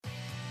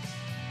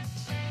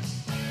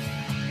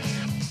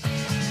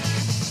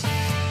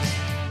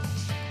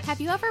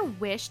Have you ever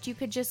wished you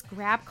could just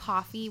grab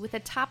coffee with a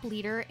top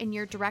leader in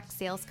your direct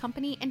sales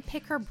company and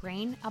pick her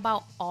brain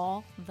about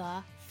all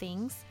the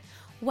things?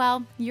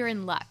 Well, you're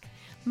in luck.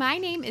 My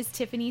name is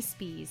Tiffany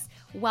Spees.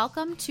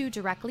 Welcome to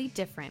Directly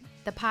Different,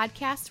 the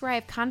podcast where I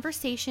have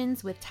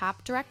conversations with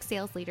top direct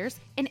sales leaders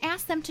and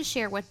ask them to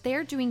share what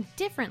they're doing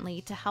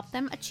differently to help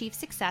them achieve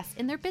success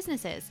in their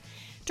businesses.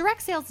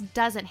 Direct sales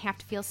doesn't have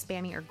to feel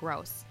spammy or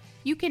gross.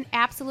 You can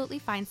absolutely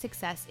find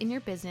success in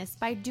your business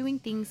by doing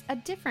things a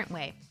different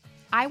way.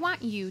 I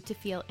want you to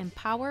feel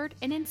empowered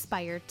and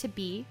inspired to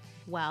be,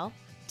 well,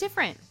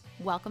 different.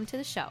 Welcome to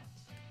the show.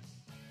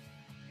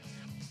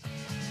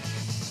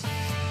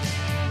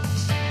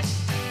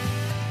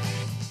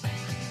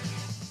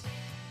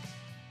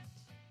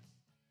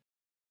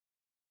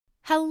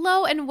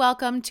 Hello and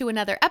welcome to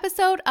another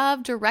episode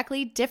of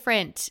Directly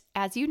Different.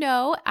 As you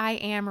know, I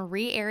am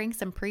re-airing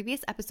some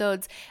previous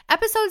episodes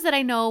that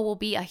I know will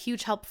be a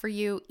huge help for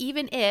you,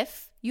 even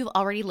if you've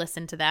already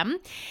listened to them.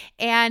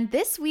 And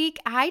this week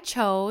I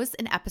chose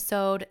an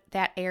episode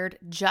that aired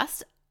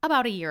just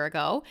about a year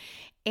ago,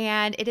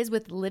 and it is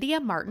with Lydia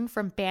Martin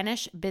from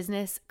Banish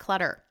Business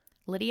Clutter.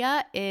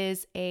 Lydia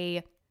is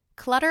a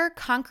clutter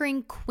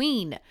conquering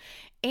queen,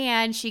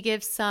 and she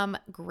gives some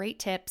great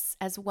tips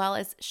as well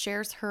as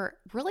shares her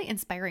really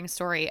inspiring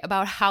story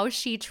about how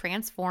she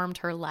transformed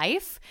her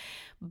life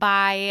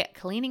by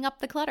cleaning up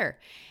the clutter.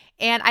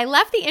 And I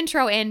left the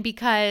intro in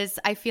because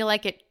I feel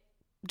like it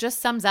just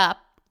sums up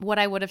what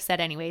I would have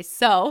said anyways.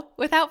 So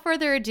without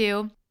further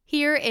ado,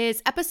 here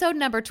is episode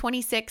number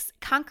 26,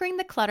 Conquering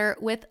the Clutter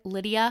with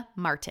Lydia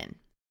Martin.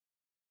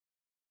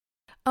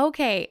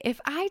 Okay, if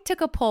I took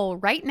a poll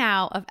right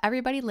now of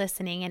everybody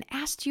listening and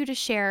asked you to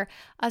share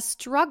a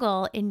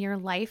struggle in your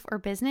life or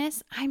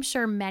business, I'm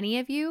sure many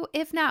of you,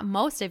 if not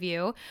most of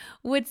you,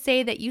 would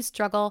say that you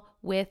struggle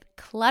with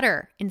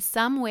clutter in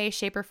some way,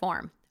 shape, or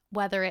form.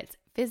 Whether it's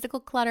physical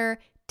clutter,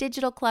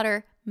 digital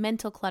clutter,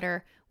 mental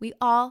clutter, we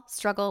all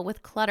struggle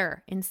with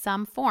clutter in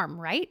some form,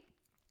 right?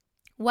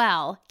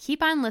 Well,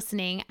 keep on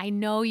listening. I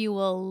know you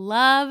will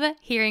love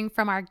hearing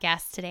from our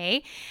guest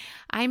today.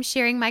 I'm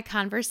sharing my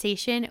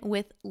conversation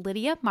with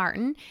Lydia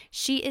Martin.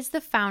 She is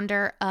the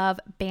founder of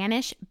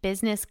Banish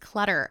Business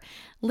Clutter.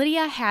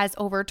 Lydia has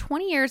over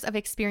 20 years of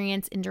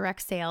experience in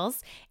direct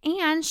sales,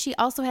 and she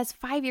also has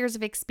 5 years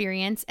of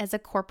experience as a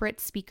corporate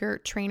speaker,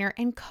 trainer,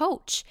 and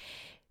coach.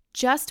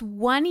 Just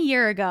 1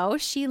 year ago,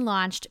 she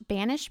launched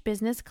Banish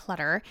Business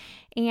Clutter,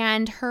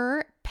 and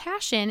her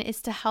passion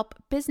is to help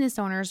business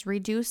owners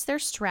reduce their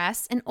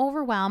stress and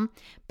overwhelm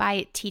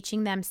by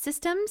teaching them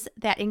systems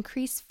that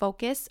increase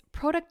focus,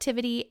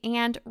 productivity,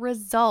 and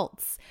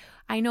results.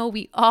 I know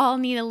we all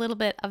need a little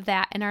bit of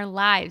that in our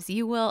lives.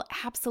 You will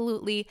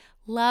absolutely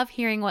love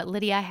hearing what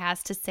Lydia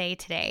has to say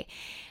today.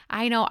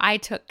 I know I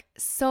took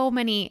so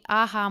many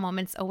aha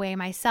moments away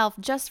myself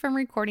just from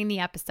recording the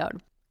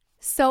episode.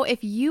 So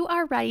if you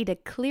are ready to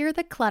clear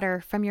the clutter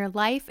from your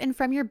life and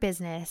from your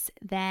business,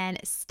 then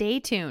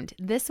stay tuned.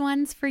 This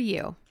one's for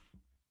you.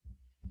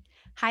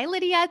 Hi,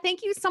 Lydia.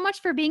 Thank you so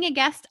much for being a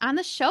guest on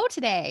the show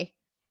today.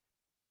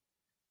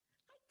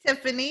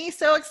 Tiffany,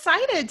 so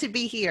excited to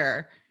be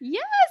here.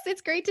 Yes,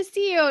 it's great to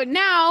see you.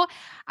 Now,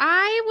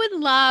 I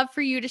would love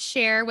for you to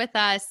share with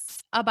us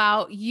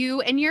about you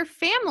and your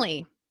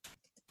family.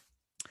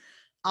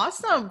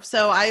 Awesome.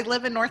 So I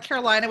live in North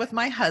Carolina with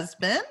my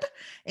husband,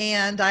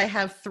 and I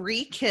have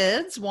 3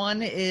 kids.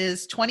 One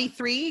is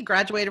 23,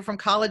 graduated from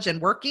college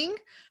and working.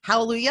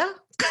 Hallelujah.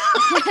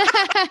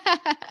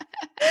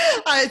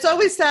 It's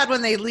always sad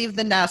when they leave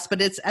the nest,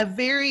 but it's a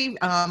very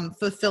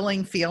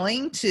fulfilling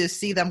feeling to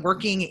see them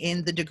working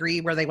in the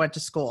degree where they went to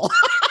school.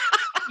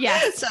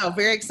 Yes. So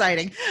very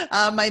exciting.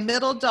 My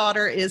middle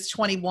daughter is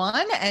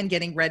 21 and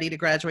getting ready to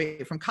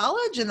graduate from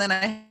college. And then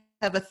I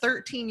have a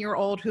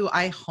 13-year-old who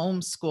I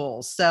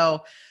homeschool.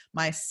 So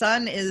my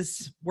son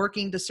is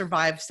working to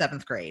survive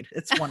 7th grade.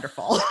 It's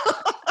wonderful.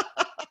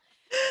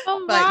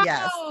 Oh, but wow.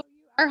 yes, You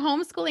are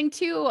homeschooling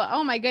too.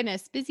 Oh my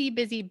goodness. Busy,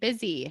 busy,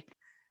 busy.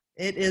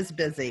 it is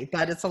busy,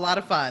 but it's a lot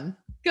of fun.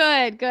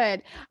 Good,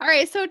 good. All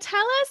right. So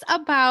tell us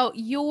about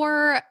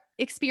your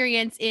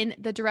experience in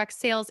the direct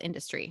sales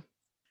industry.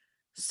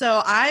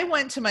 So I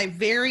went to my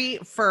very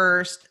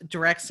first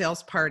direct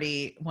sales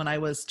party when I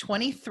was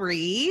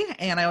 23,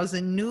 and I was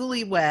a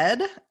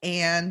newlywed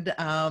and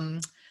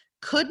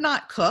could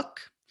not cook.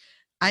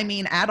 I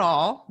mean, at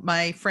all.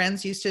 My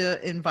friends used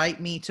to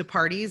invite me to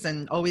parties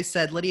and always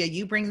said, Lydia,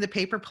 you bring the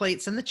paper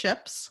plates and the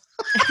chips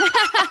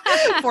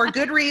for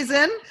good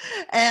reason.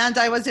 And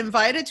I was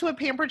invited to a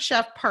Pampered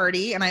Chef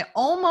party, and I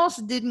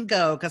almost didn't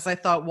go because I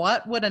thought,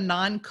 what would a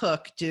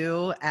non-cook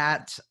do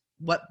at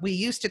what we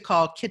used to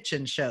call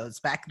kitchen shows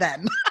back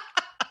then?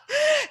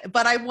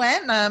 But I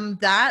went.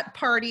 That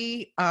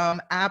party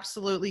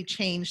absolutely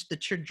changed the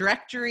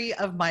trajectory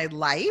of my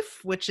life,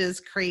 which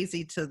is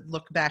crazy to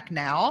look back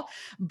now.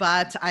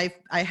 But I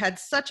had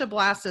such a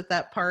blast at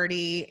that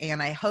party,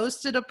 and I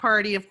hosted a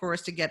party, of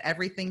course, to get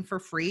everything for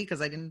free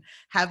because I didn't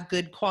have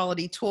good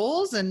quality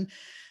tools. And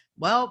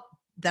well,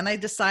 then I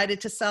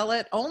decided to sell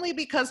it only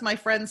because my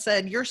friend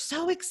said, "You're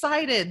so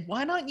excited.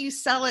 Why don't you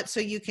sell it so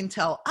you can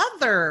tell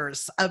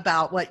others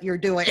about what you're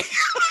doing?"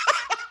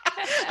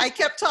 I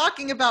kept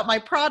talking about my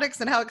products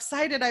and how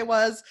excited I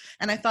was.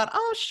 And I thought,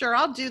 oh, sure,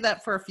 I'll do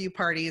that for a few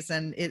parties.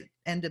 And it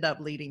ended up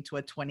leading to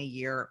a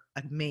 20-year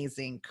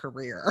amazing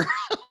career.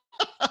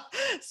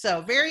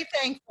 So very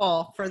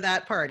thankful for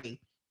that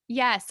party.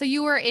 Yeah. So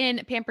you were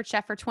in Pampered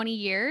Chef for 20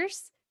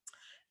 years?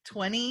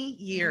 20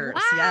 years.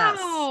 Wow. Yes.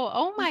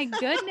 Oh my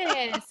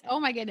goodness. Oh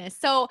my goodness.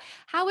 So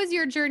how was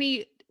your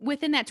journey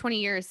within that 20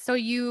 years? So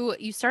you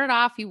started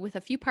off with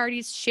a few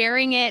parties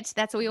sharing it.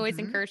 That's what we always Mhm.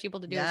 encourage people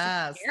to do is just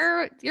Yes.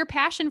 share your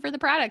passion for the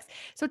products.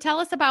 So tell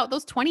us about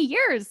those 20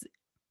 years.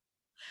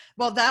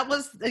 Well, that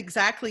was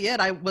exactly it.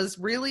 I was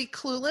really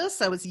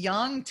clueless. I was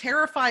young,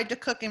 terrified to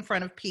cook in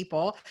front of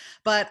people,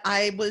 but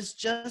I was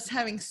just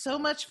having so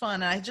much fun.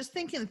 And I just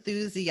think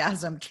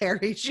enthusiasm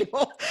carries you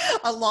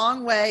a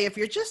long way if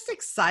you're just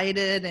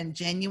excited and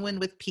genuine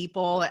with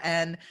people.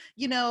 And,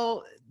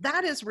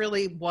 that is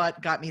really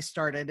what got me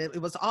started. It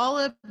was all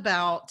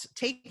about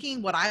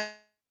taking what I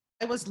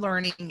was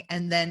learning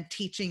and then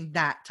teaching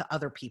that to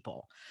other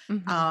people.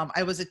 Mhm.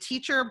 I was a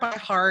teacher by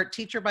heart,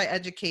 teacher by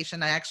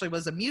education. I actually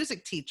was a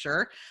music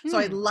teacher. So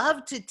I Hmm.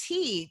 loved to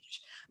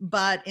teach,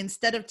 but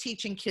instead of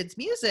teaching kids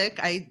music,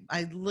 I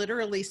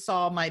literally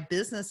saw my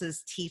business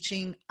as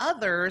teaching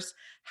others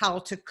how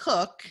to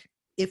cook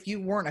if you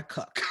weren't a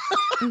cook.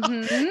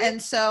 Mhm.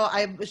 And so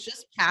I was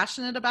just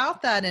passionate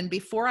about that. And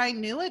before I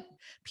knew it,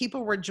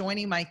 people were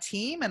joining my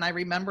team. And I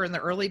remember in the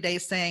early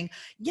days saying,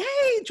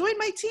 "Yay, join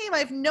my team. I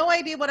have no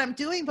idea what I'm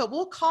doing, but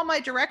we'll call my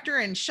director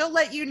and she'll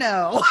let you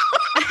know."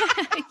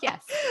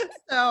 Yes.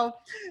 So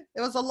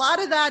it was a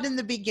lot of that in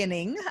the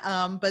beginning.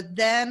 But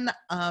then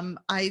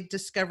I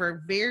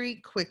discovered very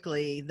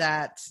quickly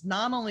that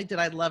not only did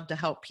I love to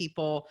help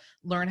people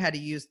learn how to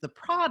use the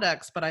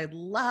products, but I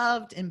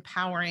loved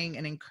empowering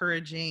and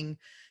encouraging,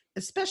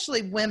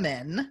 especially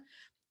women,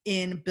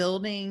 in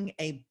building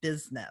a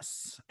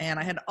business. And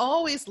I had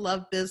always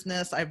loved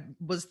business. I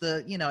was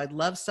I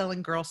love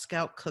selling Girl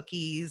Scout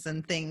cookies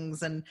and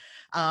things, and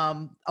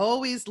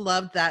always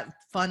loved that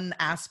fun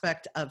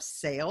aspect of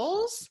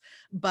sales.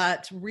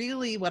 But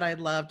really what I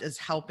loved is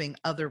helping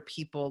other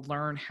people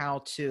learn how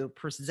to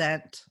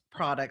present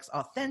products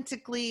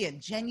authentically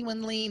and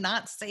genuinely,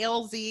 not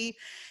salesy.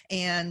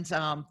 And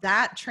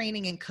that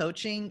training and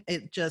coaching,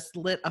 it just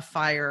lit a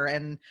fire.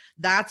 And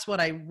that's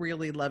what I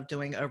really love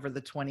doing over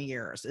the 20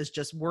 years, is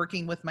just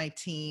working with my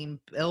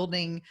team,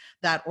 building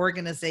that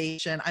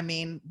organization. I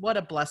mean, what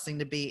a blessing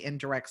to be in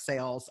direct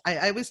sales.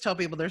 I always tell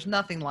people there's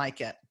nothing like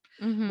it.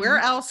 Where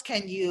Mhm. else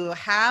can you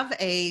have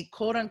a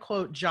quote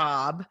unquote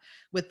job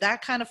with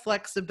that kind of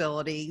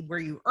flexibility where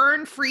you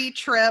earn free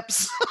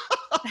trips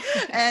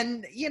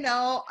and,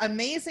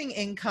 amazing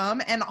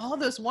income and all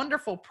those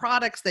wonderful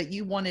products that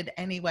you wanted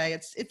anyway?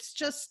 It's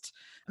just,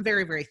 I'm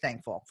very, very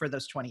thankful for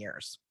those 20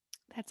 years.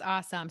 That's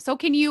awesome. So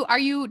do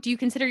you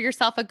consider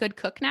yourself a good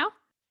cook now?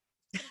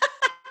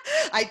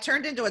 I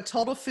turned into a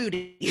total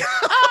foodie.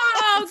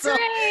 Oh, So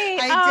great.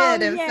 I Oh,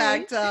 did. In yay.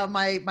 fact,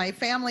 my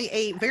family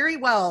ate very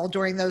well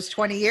during those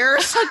 20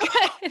 years. Oh,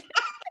 good.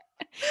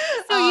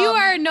 So you um,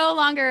 are no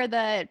longer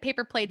the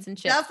paper plates and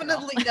chips girl.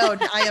 Definitely no.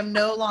 I am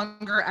no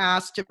longer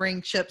asked to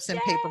bring chips and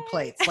paper Yay.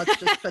 plates. Let's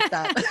just put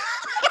that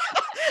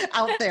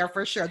out there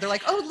for sure. They're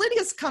like, "Oh,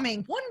 Lydia's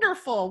coming.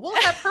 Wonderful.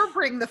 We'll have her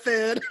bring the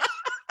food."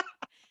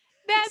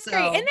 That's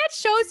great. And So, that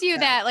shows you yeah.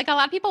 that like a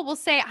lot of people will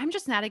say, I'm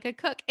just not a good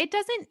cook. It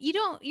doesn't,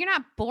 you're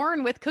not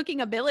born with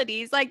cooking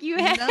abilities. Like you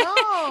have,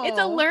 it's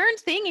a No. learned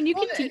thing and you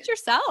Well, can teach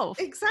yourself.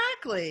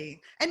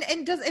 exactly.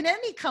 And does in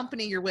any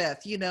company you're with,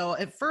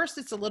 at first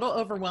it's a little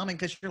overwhelming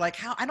because you're like,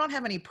 how I don't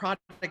have any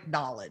product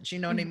knowledge, you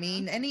know what I Mhm.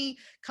 mean? Any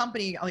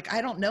company, like, I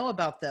don't know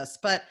about this,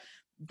 but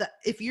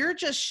if you're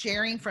just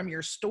sharing from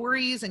your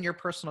stories and your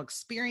personal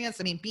experience,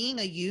 I mean, being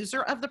a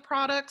user of the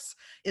products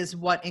is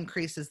what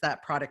increases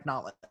that product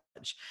knowledge.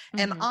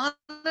 And Mhm.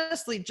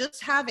 honestly,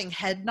 just having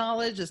head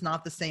knowledge is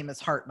not the same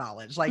as heart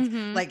knowledge. Like,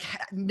 Mhm. like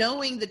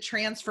knowing the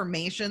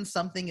transformation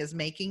something is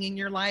making in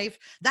your life,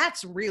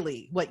 that's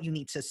really what you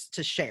need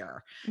to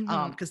share,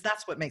 Mhm. because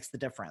that's what makes the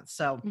difference.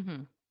 So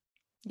Mhm.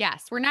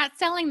 Yes, we're not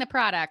selling the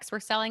products, we're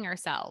selling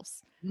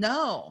ourselves.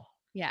 no.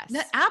 No,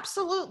 Yes.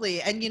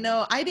 absolutely. And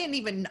I didn't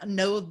even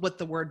know what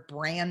the word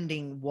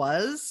branding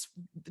was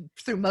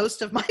through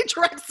most of my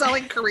direct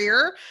selling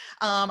career.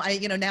 Now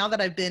that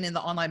I've been in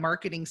the online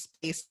marketing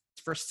space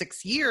for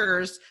 6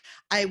 years,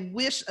 I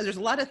wish there's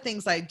a lot of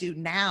things I do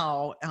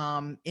now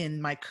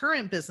in my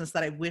current business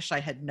that I wish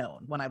I had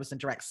known when I was in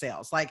direct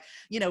sales, like,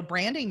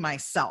 branding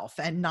myself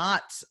and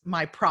not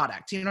my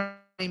product. You know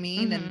what I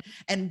mean? Mm-hmm.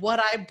 And what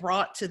I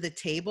brought to the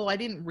table, I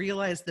didn't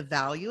realize the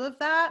value of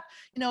that.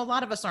 A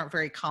lot of us aren't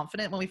very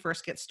confident when we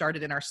first get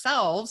started in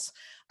ourselves.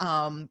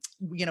 And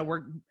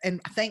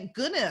thank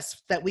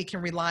goodness that we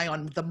can rely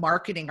on the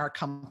marketing our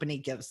company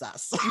gives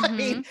us. I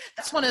mean, Mm-hmm.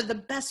 that's one of the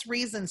best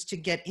reasons to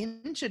get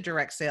into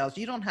direct sales.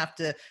 You don't have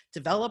to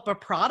develop a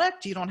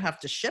product. You don't have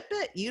to ship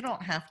it. You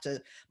don't have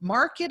to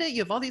market it.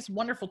 You have all these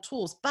wonderful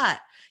tools, but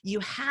you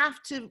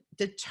have to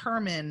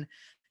determine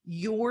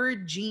your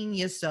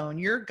genius zone,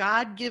 your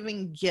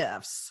God-given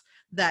gifts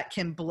that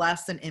can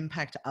bless and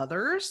impact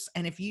others.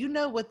 And if you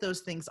know what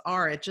those things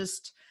are, it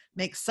just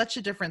makes such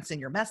a difference in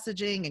your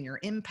messaging and your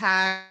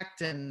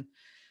impact. And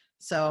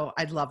so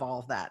I'd love all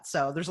of that.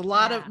 So there's a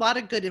lot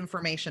of good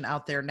information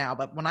out there now,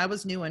 but when I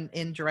was new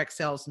in direct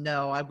sales,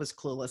 no, I was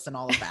clueless in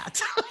all of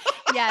that.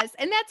 Yes.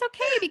 And that's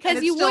okay And because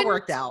it you still wouldn't.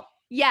 worked out.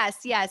 Yes,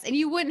 yes. And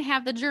you wouldn't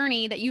have the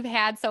journey that you've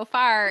had so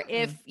far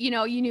Mm-mm. if,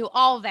 you knew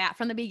all of that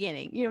from the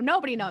beginning.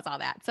 Nobody knows all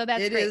that. So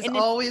that's It great. is And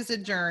it's, always a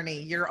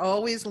journey. You're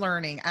always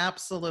learning.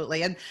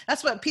 Absolutely. And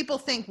that's what people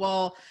think,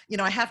 well,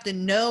 I have to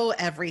know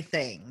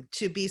everything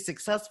to be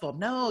successful.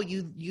 No,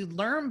 you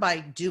learn by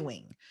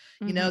doing.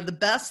 mhm. The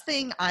best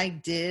thing I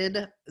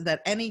did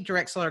that any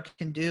direct seller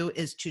can do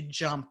is to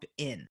jump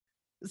in.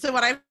 So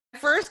when I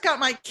first got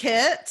my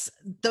kit,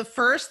 the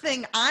first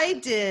thing I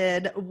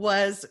did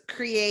was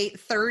create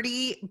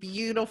 30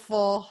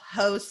 beautiful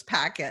host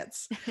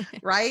packets,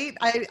 right?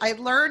 I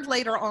learned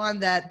later on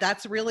that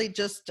that's really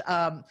just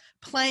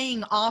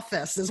playing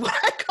office is what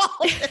I call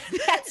it.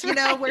 That's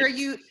right. Where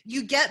you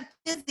get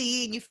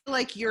busy and you feel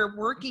like you're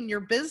working your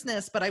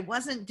business, but I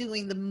wasn't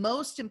doing the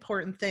most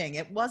important thing.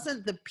 It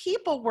wasn't the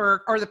people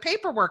work or the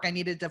paperwork I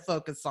needed to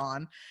focus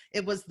on.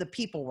 It was the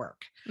people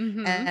work.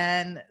 Mhm.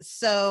 And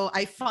so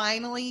I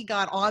finally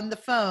got on the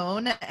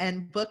phone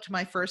and booked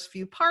my first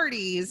few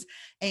parties.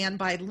 And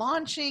by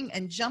launching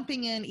and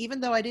jumping in,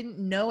 even though I didn't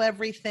know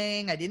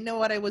everything, I didn't know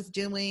what I was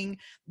doing,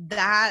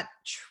 that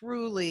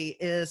truly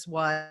is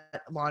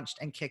what launched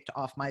and kicked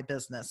off my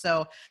business.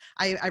 So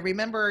I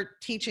remember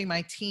teaching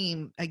my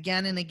team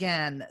again and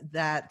again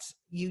that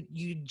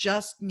you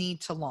just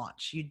need to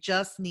launch. You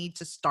just need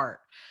to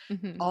start.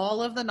 Mhm.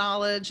 All of the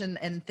knowledge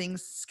and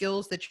things,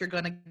 skills that you're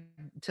going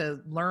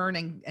to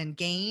learn and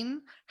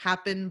gain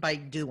happen by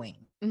doing.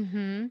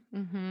 Mhm.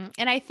 Mhm.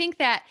 And I think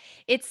that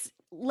it's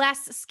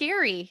less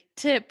scary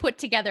to put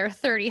together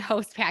 30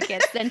 host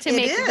packets than to It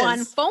make one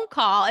is. phone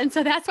call. And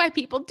so that's why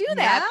people do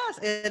that.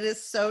 Yes, it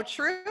is so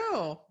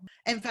true.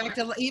 In fact,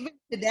 even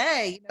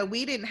today,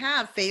 we didn't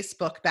have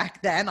Facebook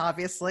back then,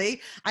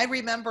 obviously. I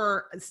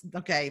remember,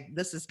 okay,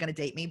 this is going to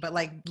date me, but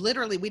like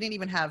literally, we didn't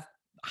even have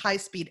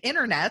high-speed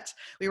internet.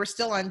 We were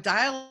still on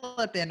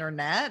dial-up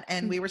internet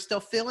and we were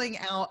still filling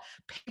out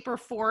paper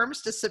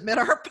forms to submit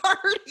our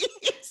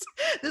parties.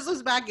 This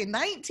was back in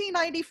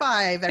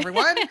 1995,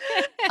 everyone.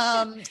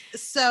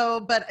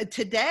 But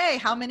today,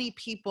 how many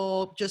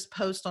people just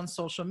post on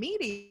social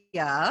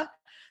media?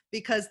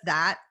 Because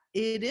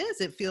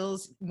it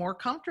feels more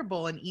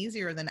comfortable and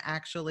easier than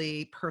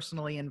actually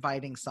personally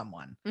inviting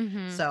someone.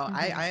 Mhm. So Mhm.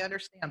 I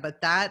understand, but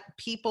that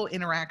people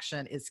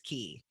interaction is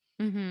key.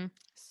 Mhm.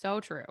 So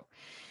true.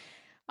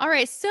 All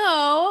right,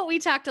 so we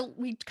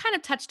kind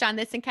of touched on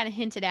this and kind of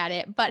hinted at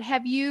it, but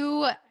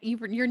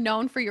you're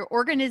known for your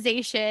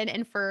organization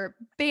and for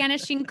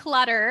banishing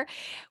clutter.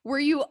 Were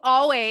you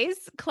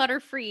always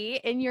clutter-free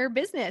in your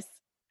business?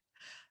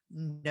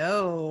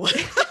 No.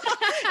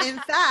 In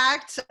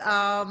fact,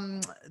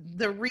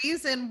 the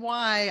reason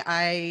why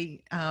I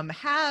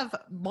have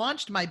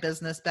launched my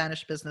business,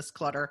 Banish Business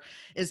Clutter,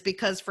 is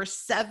because for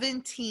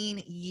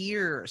 17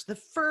 years, the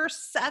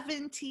first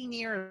 17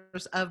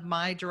 years of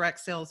my direct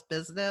sales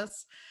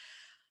business,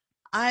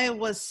 I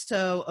was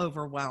so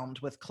overwhelmed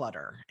with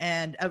clutter.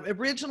 And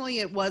originally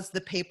it was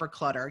the paper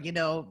clutter,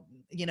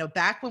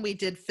 back when we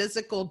did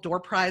physical door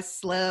prize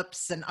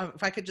slips and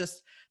if I could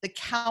just the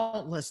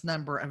countless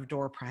number of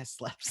door prize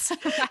slips,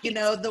 Right.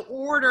 the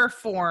order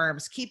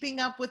forms, keeping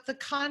up with the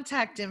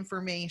contact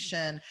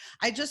information.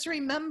 I just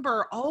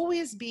remember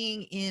always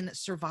being in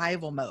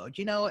survival mode.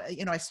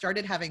 I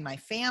started having my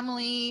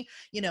family,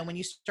 when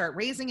you start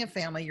raising a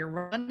family, you're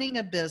running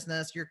a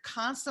business, you're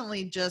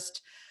constantly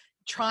just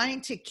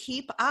trying to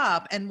keep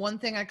up. And one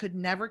thing I could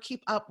never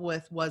keep up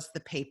with was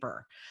the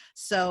paper.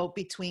 So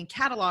between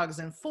catalogs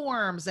and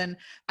forms, and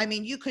I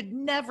mean, you could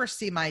never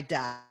see my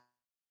desk.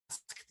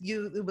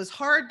 It was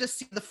hard to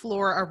see the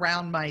floor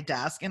around my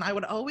desk. And I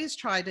would always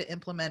try to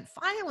implement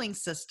filing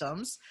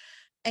systems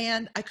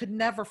and I could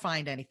never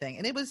find anything.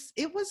 And it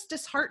was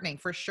disheartening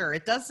for sure.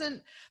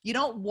 You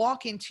don't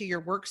walk into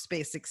your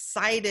workspace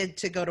excited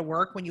to go to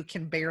work when you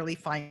can barely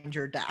find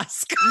your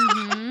desk.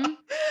 Mhm.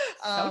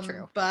 So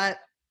true.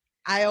 But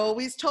I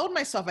always told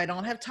myself I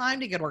don't have time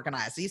to get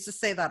organized. I used to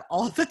say that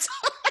all the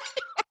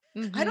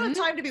time. I don't have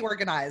Mhm. time to be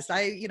organized.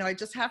 I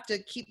just have to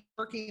keep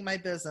working my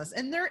business.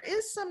 And there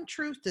is some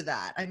truth to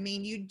that. I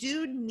mean, you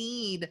do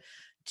need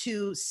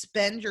to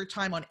spend your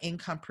time on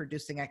income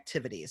producing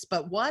activities.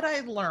 But what I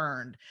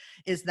learned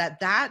is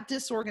that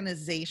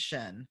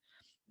disorganization,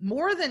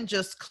 more than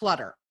just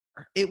clutter,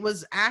 It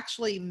was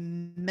actually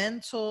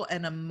mental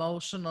and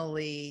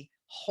emotionally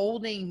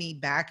holding me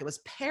back. It was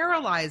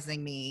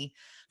paralyzing me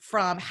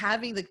from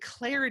having the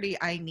clarity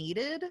I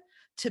needed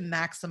to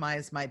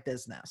maximize my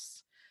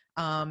business.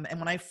 And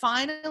when I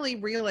finally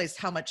realized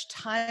how much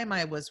time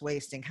I was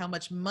wasting, how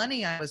much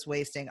money I was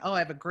wasting, oh, I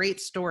have a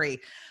great story.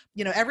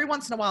 You know, every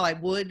once in a while I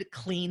would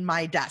clean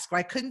my desk where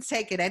I couldn't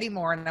take it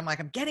anymore. And I'm like,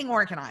 I'm getting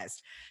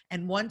organized.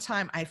 And one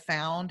time I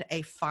found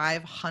a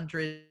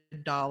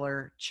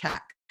 $500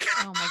 check.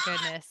 Oh my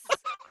goodness.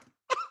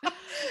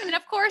 And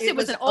of course it It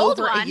was was an old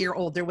over a one. year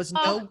old.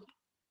 Oh,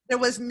 There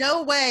was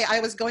no way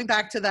I was going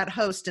back to that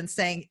host and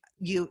saying,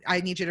 I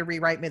need you to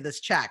rewrite me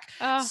this check.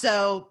 oh,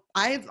 So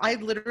I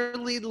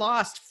literally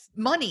lost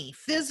money,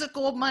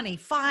 physical money,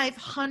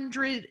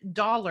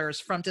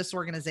 $500 from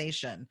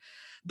disorganization.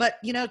 But,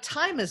 you know,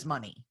 time is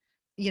money,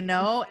 you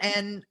know,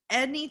 and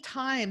any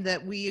time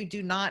that we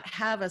do not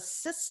have a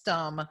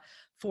system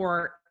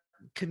for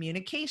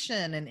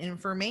communication and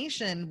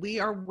information, we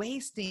are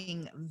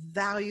wasting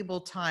valuable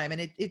time.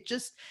 And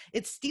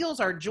it steals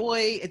our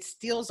joy, it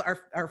steals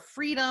our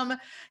freedom.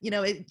 You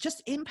know, it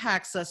just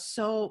impacts us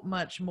so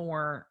much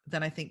more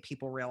than I think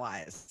people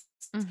realize.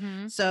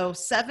 mm-hmm. So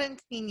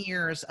 17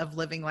 years of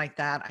living like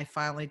that, I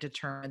finally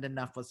determined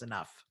enough was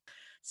enough.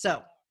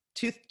 So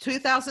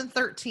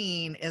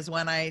 2013 is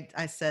when I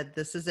said,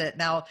 this is it.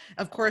 Now,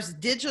 of course,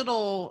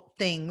 digital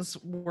things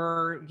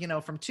were, you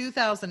know, from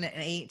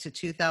 2008 to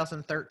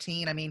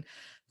 2013. I mean,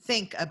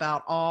 think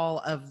about all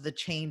of the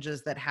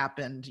changes that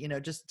happened, you know,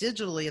 just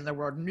digitally in the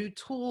world, new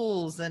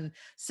tools and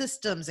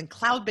systems and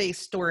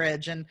cloud-based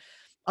storage. And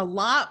a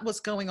lot was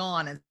going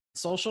on in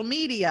social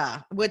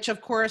media, which of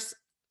course,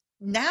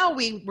 now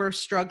we were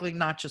struggling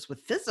not just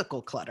with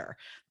physical clutter,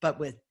 but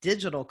with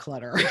digital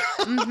clutter.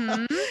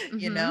 Mm-hmm.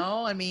 You Mm-hmm.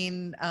 know, I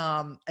mean,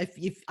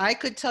 if I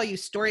could tell you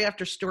story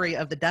after story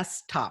of the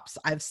desktops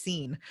I've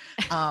seen,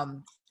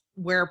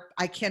 where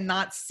I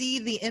cannot see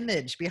the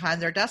image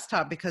behind their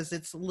desktop because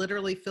it's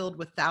literally filled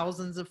with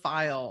thousands of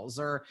files,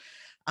 or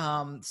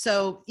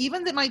so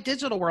even that my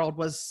digital world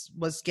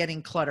was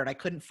getting cluttered. I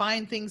couldn't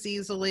find things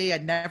easily. I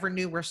never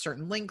knew where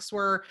certain links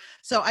were.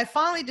 So I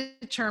finally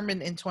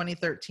determined in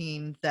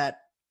 2013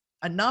 that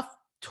enough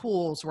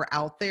tools were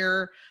out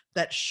there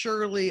that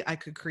surely I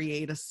could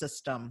create a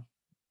system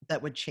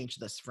that would change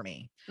this for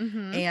me.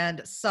 Mm-hmm.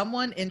 And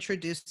someone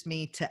introduced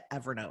me to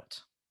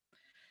Evernote.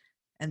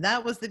 And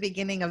that was the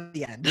beginning of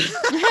the end.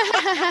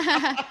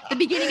 The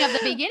beginning of the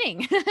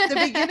beginning.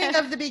 The beginning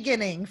of the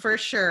beginning, for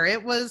sure.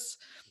 It was,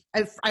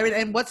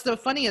 and what's so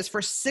funny is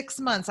for 6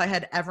 months I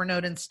had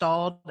Evernote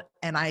installed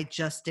and I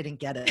just didn't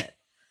get it.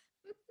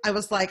 I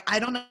was like, I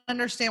don't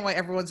understand why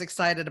everyone's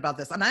excited about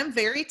this. And I'm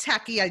very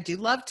techy. I do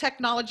love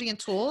technology and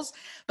tools,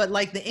 but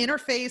like the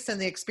interface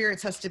and the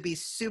experience has to be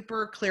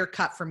super clear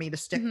cut for me to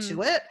stick Mm-hmm.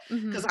 to it.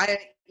 Mm-hmm. Cause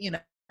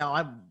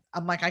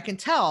I'm like, I can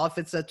tell if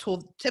it's a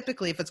tool,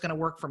 typically if it's going to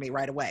work for me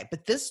right away.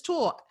 But this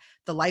tool,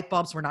 the light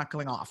bulbs were not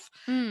going off.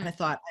 And I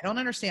thought, I don't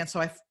understand. So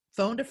I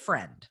phoned a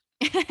friend.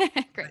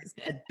 Great. I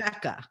said,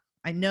 Becca,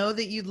 I know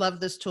that you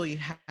love this tool. You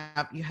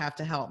have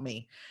to help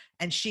me.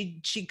 And she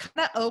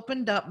kind of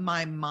opened up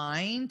my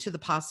mind to the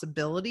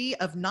possibility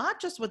of not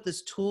just what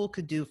this tool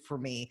could do for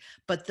me,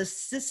 but the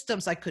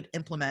systems I could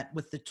implement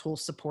with the tool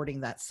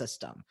supporting that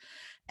system.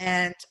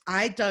 And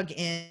I dug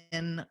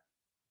in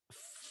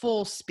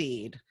full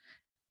speed.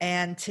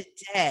 And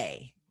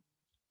today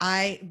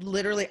I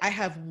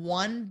have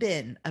one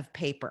bin of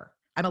paper.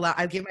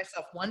 I give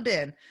myself one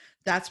bin.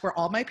 That's where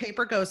all my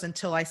paper goes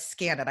until I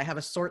scan it. I have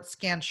a sort,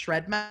 scan,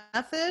 shred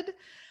method.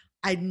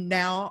 I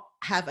now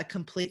have a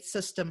complete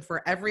system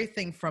for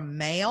everything from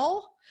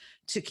mail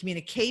to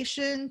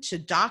communication to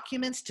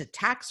documents to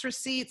tax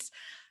receipts.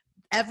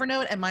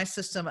 Evernote and my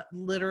system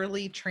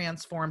literally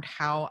transformed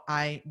how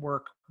I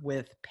work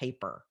with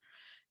paper.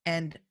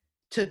 And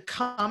to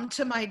come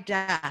to my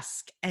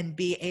desk and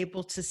be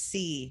able to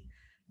see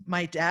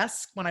my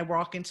desk when I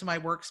walk into my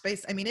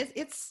workspace, I mean,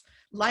 it's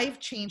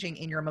life-changing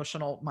in your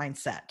emotional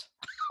mindset.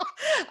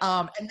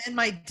 And then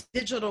my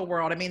digital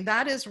world, I mean,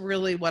 that is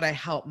really what I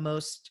help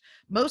most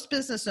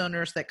business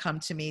owners that come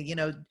to me. You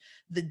know,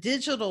 the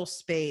digital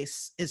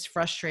space is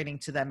frustrating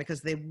to them because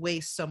they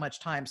waste so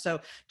much time. So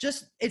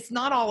it's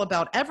not all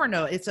about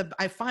Evernote.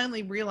 I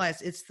finally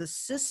realized it's the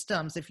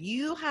systems. If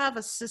you have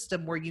a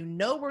system where you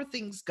know where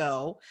things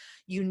go,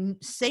 you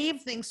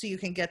save things so you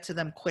can get to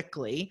them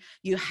quickly,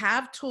 you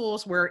have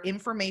tools where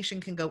information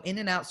can go in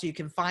and out so you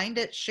can find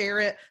it, share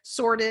it,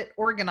 sort it,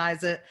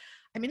 organize it.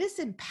 I mean, it's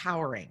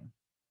empowering.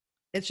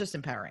 It's just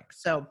empowering.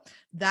 So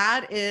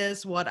that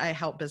is what I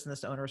help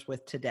business owners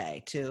with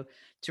today, to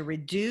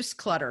reduce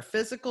clutter,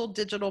 physical,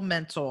 digital,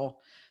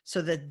 mental,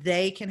 so that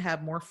they can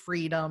have more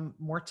freedom,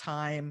 more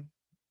time,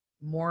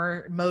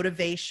 more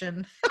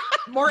motivation,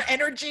 more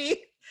energy,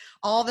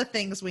 all the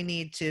things we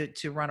need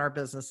to run our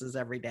businesses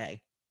every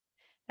day.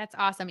 That's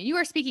awesome. You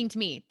are speaking to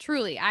me.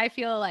 Truly. I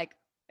feel like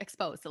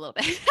exposed a little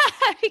bit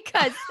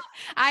because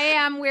I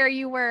am where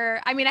you were.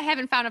 I mean, I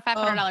haven't found a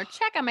 $500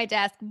 check on my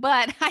desk,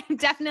 but I'm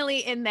definitely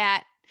in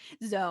that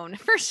zone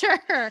for sure.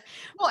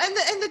 Well, and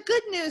the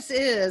good news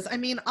is, I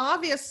mean,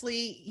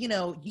 obviously,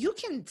 you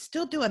can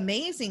still do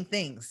amazing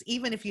things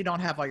even if you don't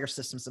have all your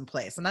systems in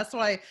place. And that's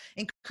why I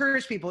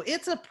encourage people.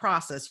 It's a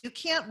process. You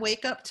can't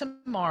wake up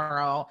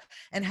tomorrow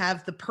and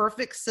have the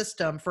perfect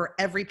system for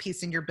every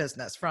piece in your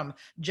business, from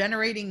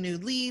generating new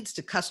leads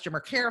to customer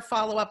care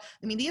follow-up.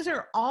 I mean, these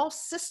are all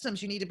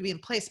systems you need to be in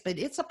place, but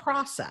it's a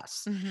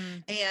process.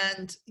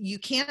 And you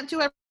can't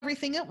do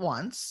everything at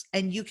once,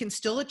 and you can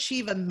still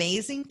achieve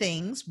amazing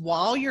things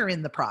while you're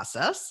in the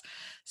process.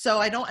 So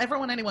I don't ever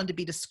want anyone to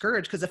be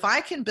discouraged, because if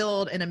I can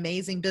build an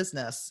amazing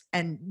business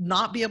and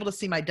not be able to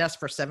see my desk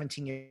for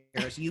 17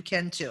 years, you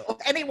can too.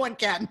 Anyone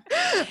can.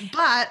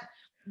 But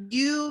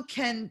you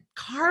can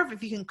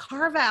if you can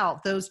carve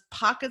out those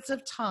pockets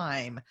of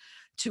time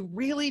to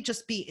really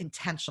just be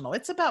intentional.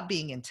 It's about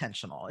being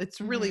intentional. It's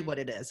really what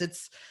it is.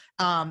 It's,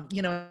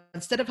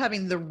 instead of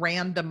having the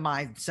random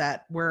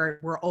mindset where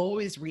we're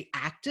always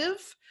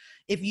reactive,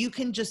 if you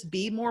can just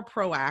be more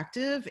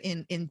proactive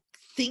in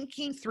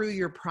thinking through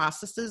your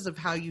processes of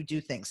how you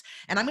do things.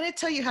 And I'm going to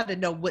tell you how to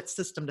know what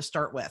system to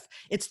start with.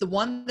 It's the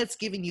one that's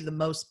giving you the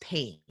most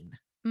pain.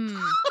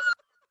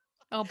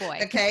 Oh boy.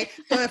 Okay.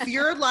 So if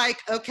you're like,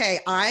 okay,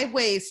 I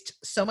waste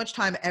so much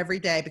time every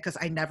day because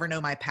I never know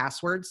my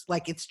passwords,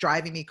 like it's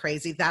driving me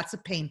crazy. That's a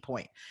pain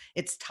point.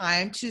 It's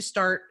time to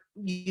start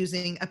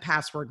using a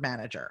password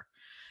manager.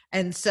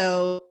 And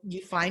so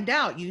you find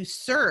out, you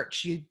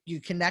search, you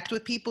connect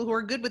with people who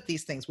are good with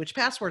these things. Which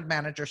password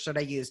manager should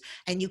I use?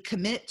 And you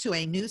commit to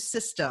a new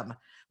system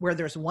where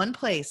there's one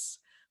place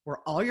where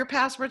all your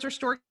passwords are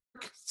stored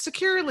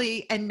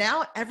securely. And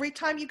now every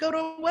time you go to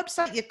a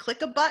website, you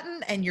click a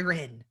button and you're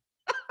in.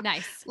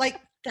 Nice. Like,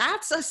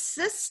 that's a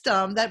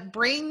system that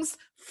brings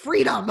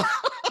freedom.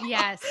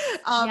 Yes.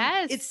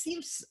 Yes.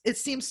 It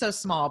seems so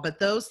small, but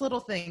those little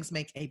things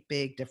make a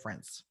big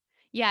difference.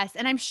 Yes.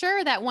 And I'm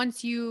sure that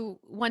once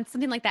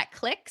something like that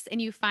clicks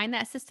and you find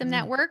that system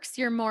that works,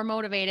 you're more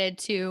motivated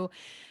to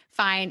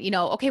find,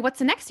 okay, what's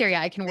the next area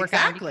I can work on?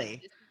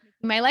 Exactly.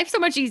 My life so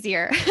much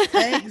easier.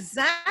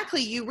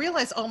 Exactly. You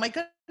realize, oh my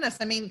goodness.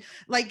 I mean,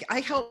 like, I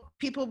help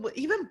people with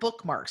even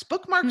bookmarks.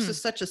 Bookmarks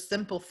is such a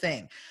simple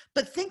thing,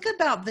 but think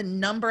about the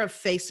number of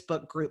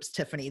Facebook groups,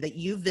 Tiffany, that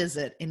you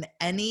visit in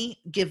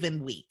any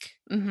given week.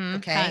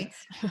 Okay.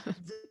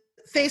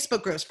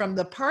 Facebook groups, from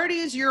the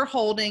parties you're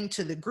holding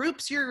to the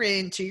groups you're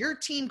in, to your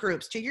team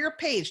groups, to your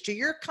page, to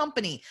your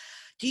company.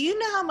 Do you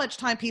know how much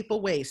time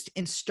people waste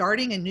in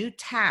starting a new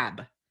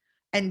tab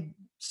and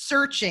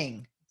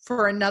searching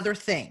for another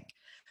thing?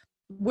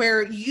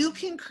 Where you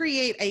can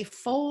create a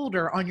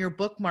folder on your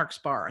bookmarks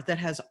bar that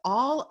has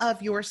all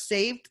of your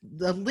saved,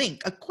 the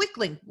link, a quick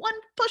link, one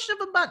push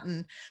of a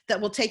button that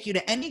will take you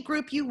to any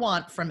group you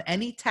want from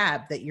any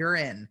tab that you're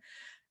in.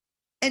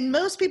 And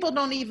most people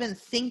don't even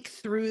think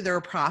through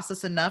their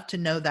process enough to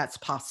know that's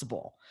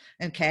possible.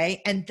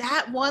 Okay. And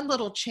that one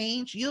little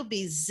change, you'll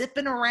be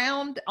zipping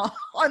around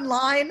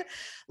online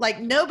like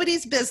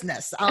nobody's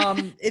business.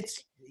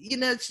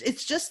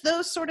 It's just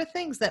those sort of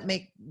things that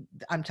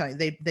I'm telling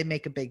you, they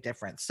make a big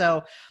difference.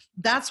 So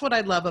that's what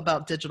I love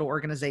about digital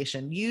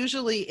organization.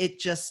 Usually it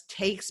just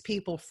takes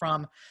people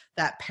from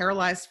that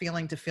paralyzed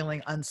feeling to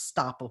feeling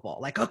unstoppable.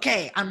 Like,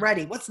 okay, I'm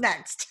ready. What's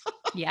next?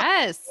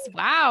 Yes.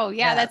 Wow.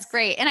 Yeah, Yes. that's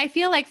great. And I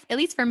feel like, at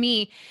least for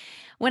me,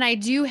 when I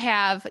do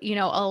have,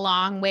 a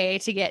long way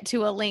to get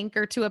to a link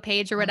or to a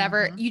page or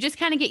whatever, you just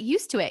kind of get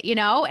used to it,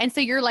 And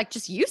so you're like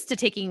just used to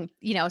taking,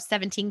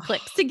 17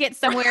 clicks to get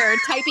somewhere,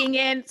 typing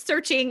in,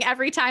 searching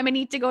every time I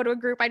need to go to a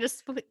group. I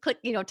just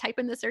click, type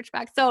in the search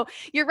box. So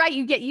you're right.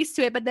 You get used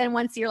to it. But then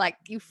once you're like,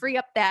 you free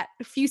up that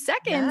few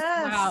seconds.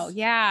 Yes. Wow.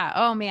 Yeah.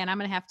 Oh man, I'm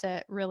going to have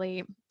to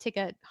really take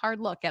a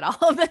hard look at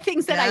all of the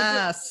things that I do.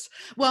 Yes.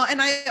 Well,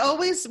 and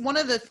one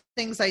of the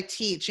things I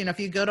teach, if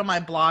you go to my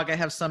blog, I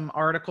have some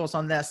articles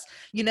on this,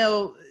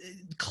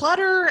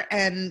 clutter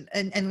and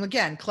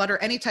again, clutter,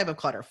 any type of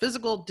clutter,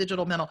 physical,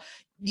 digital, mental,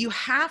 you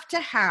have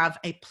to have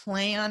a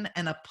plan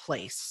and a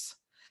place.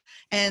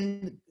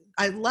 And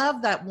I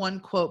love that one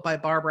quote by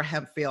Barbara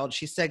Hempfield.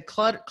 She said,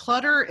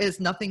 clutter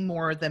is nothing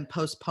more than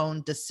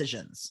postponed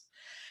decisions.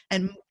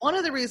 And one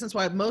of the reasons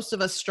why most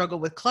of us struggle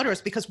with clutter is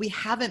because we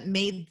haven't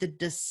made the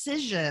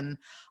decision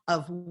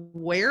of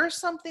where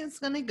something's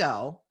going to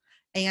go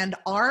and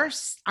our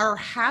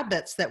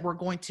habits that we're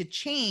going to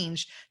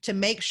change to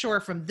make sure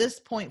from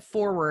this point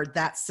forward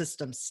that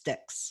system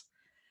sticks.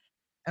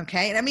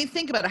 Okay. And I mean,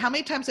 think about it. How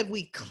many times have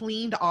we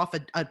cleaned off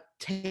a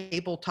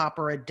tabletop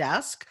or a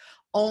desk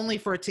only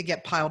for it to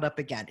get piled up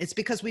again? It's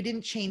because we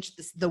didn't change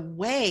the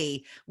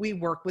way we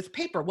work with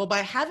paper. Well,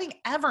 by having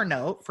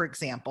Evernote, for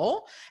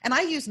example, and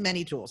I use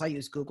many tools. I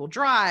use Google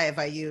Drive.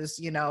 I use,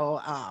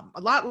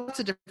 lots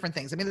of different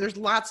things. I mean, there's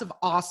lots of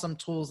awesome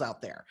tools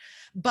out there,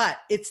 but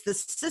it's the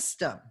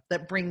system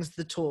that brings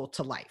the tool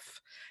to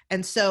life.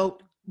 And so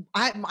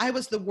I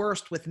was the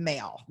worst with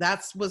mail.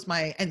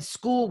 And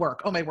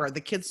schoolwork. Oh my word.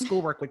 The kids'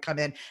 schoolwork would come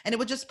in and it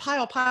would just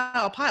pile.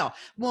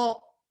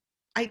 Well,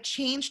 I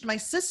changed my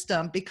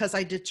system because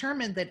I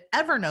determined that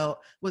Evernote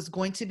was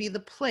going to be the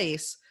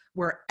place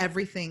where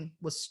everything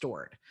was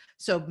stored.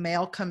 So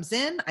mail comes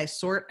in, I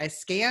sort, I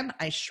scan,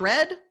 I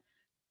shred,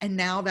 and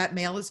now that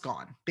mail is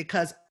gone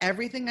because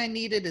everything I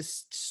needed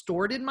is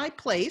stored in my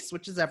place,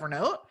 which is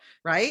Evernote,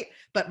 right?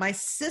 But my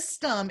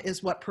system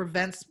is what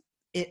prevents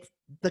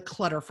the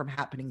clutter from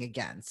happening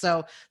again.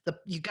 So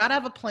you got to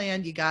have a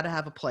plan, you got to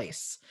have a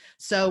place.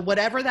 So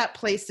whatever that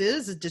place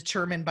is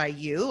determined by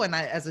you. And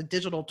I, as a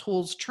digital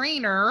tools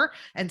trainer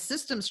and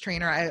systems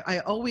trainer, I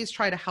always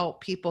try to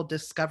help people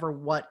discover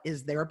what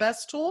is their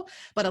best tool.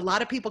 But a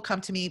lot of people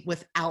come to me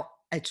without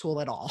a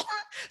tool at all.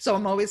 So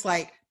I'm always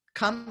like,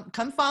 come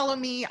follow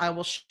me. I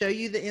will show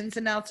you the ins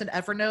and outs in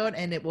Evernote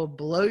and it will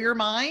blow your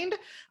mind.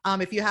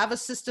 If you have a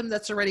system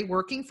that's already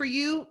working for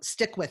you,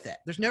 stick with it.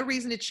 There's no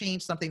reason to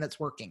change something that's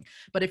working.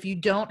 But if you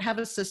don't have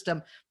a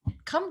system,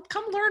 come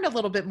learn a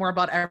little bit more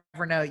about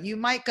Evernote. You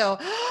might go,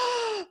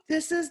 oh,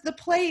 this is the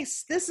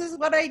place. This is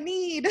what I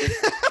need.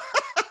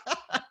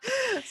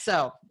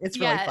 So it's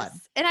really fun.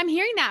 And I'm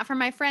hearing that from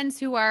my friends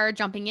who are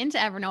jumping into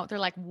Evernote. They're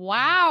like,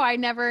 wow, I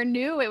never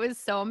knew it was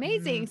so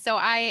amazing. So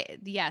I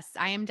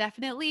am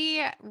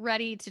definitely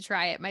ready to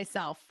try it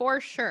myself for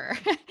sure.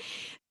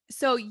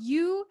 So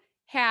you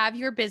have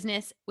your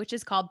business, which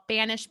is called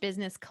Banish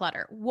Business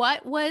Clutter.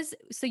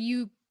 So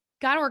you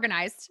got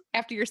organized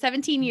after your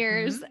 17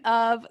 years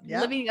of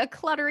living a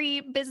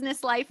cluttery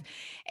business life,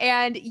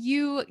 and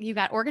you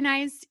got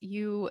organized,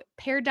 you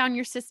pared down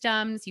your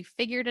systems, you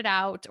figured it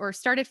out or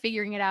started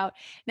figuring it out.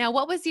 Now,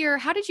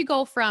 how did you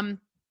go from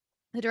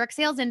the direct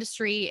sales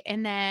industry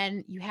and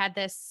then you had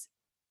this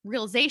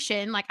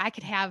realization, like I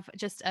could have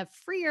just a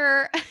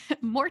freer,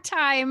 more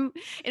time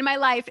in my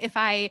life if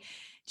I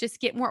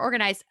just get more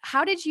organized?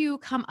 How did you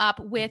come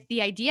up with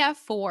the idea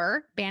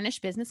for Banish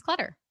Business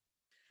Clutter?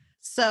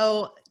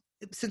 So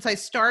since I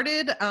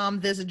started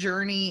this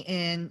journey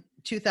in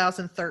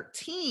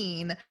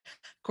 2013, of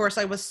course,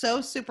 I was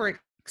so super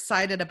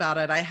excited about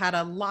it. I had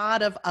a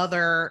lot of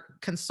other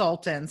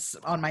consultants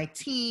on my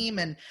team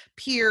and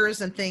peers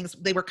and things.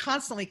 They were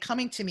constantly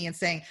coming to me and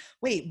saying,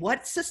 wait,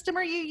 what system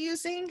are you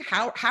using?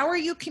 How are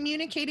you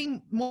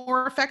communicating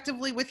more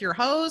effectively with your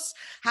hosts?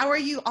 How are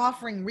you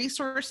offering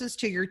resources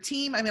to your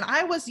team? I mean,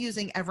 I was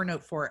using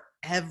Evernote for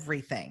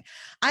everything.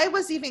 I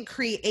was even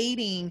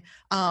creating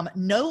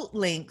note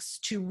links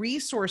to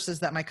resources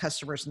that my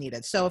customers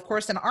needed. So of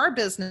course, in our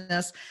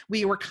business,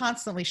 we were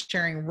constantly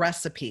sharing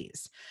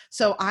recipes.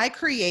 So I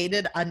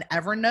created an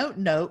Evernote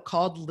note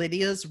called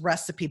Lydia's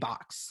Recipe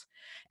Box.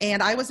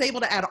 And I was able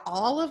to add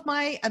all of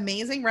my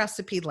amazing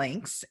recipe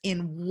links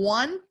in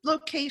one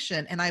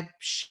location, and I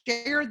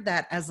shared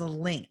that as a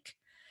link.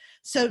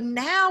 So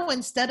now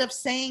instead of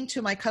saying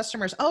to my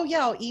customers, oh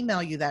yeah, I'll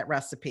email you that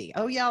recipe.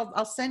 Oh yeah,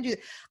 I'll send you.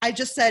 I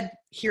just said,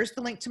 here's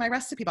the link to my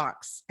recipe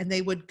box. And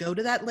they would go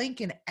to that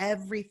link and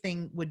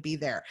everything would be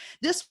there.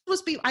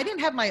 I didn't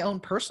have my own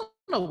personal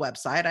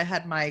website. I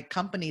had my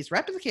company's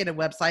replicated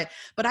website,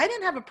 but I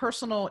didn't have a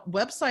personal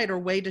website or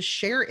way to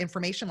share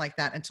information like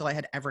that until I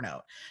had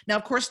Evernote. Now,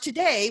 of course,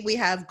 today we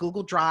have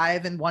Google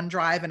Drive and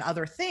OneDrive and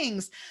other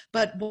things,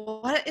 but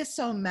what is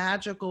so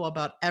magical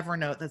about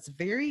Evernote that's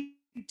very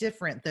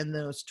different than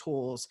those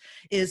tools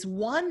is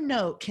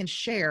OneNote can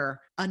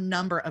share a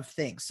number of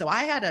things. So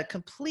I had a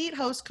complete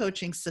host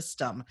coaching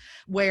system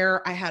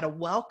where I had a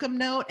welcome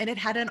note and it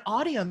had an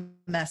audio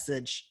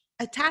message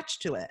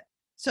attached to it.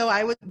 So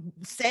I would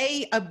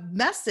say a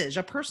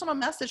personal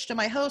message to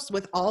my host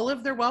with all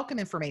of their welcome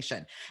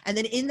information. And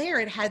then in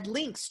there, it had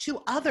links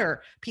to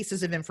other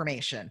pieces of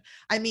information.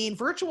 I mean,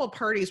 virtual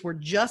parties were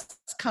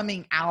just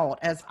coming out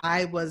as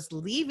I was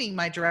leaving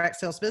my direct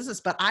sales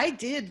business, but I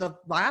did the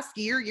last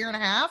year and a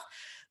half,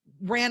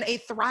 ran a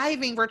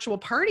thriving virtual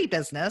party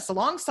business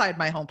alongside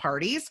my home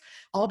parties,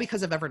 all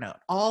because of Evernote.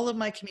 All of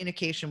my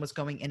communication was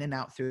going in and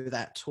out through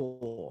that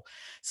tool.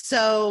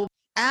 So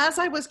as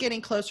I was getting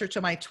closer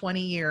to my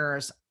 20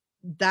 years,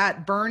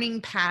 that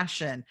burning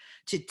passion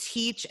to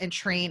teach and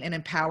train and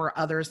empower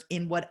others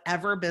in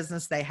whatever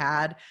business they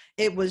had,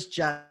 it was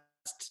just,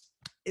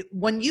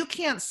 when you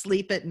can't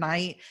sleep at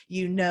night,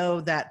 you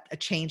know that a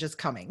change is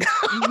coming.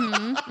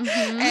 And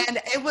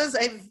it was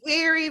a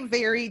very,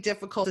 very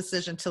difficult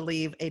decision to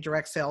leave a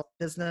direct sales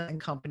business and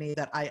company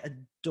that I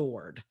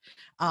adored.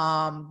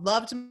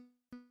 Loved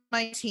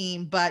my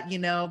team, but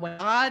when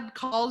God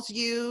calls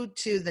you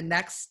to the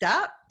next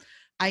step,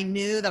 I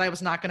knew that I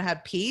was not going to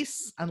have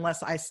peace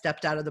unless I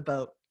stepped out of the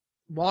boat,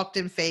 walked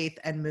in faith,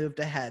 and moved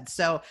ahead.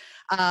 So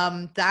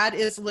that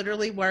is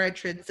literally where I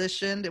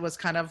transitioned. It was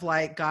kind of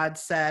like God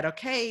said,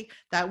 okay,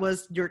 that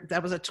was a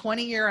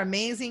 20-year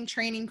amazing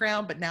training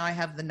ground, but now I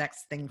have the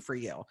next thing for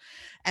you.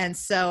 And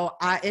so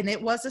and it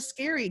was a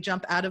scary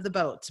jump out of the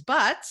boat,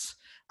 but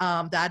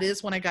that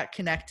is when I got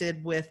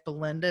connected with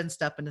Belinda and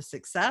Step Into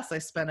Success. I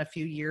spent a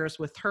few years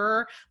with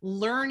her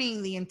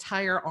learning the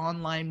entire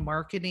online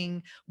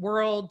marketing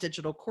world,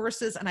 digital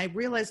courses, and I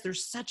realized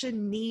there's such a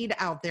need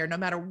out there, no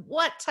matter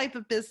what type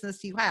of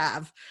business you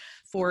have,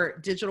 for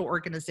digital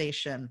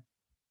organization.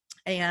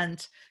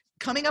 And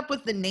coming up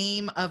with the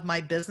name of my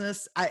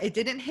business, it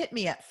didn't hit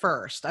me at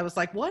first. I was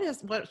like,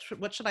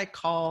 what should I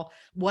call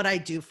what I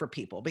do for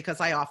people? Because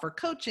I offer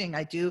coaching,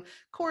 I do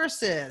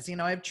courses,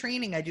 I have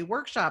training, I do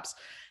workshops.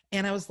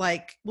 And I was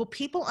like, will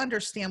people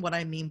understand what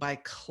I mean by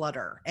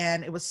clutter?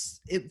 And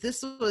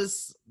this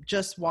was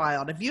just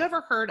wild. Have you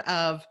ever heard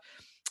of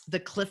the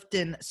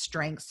Clifton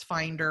Strengths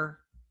Finder?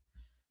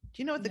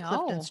 Do you know what the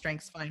Clifton No.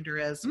 Strengths Finder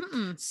is?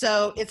 Mm-mm.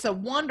 So it's a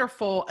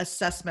wonderful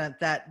assessment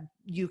that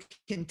you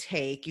can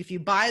take. If you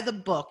buy the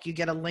book, you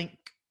get a link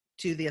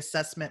to the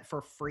assessment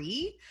for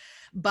free,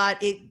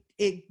 but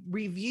it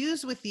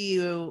reviews with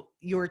you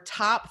your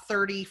top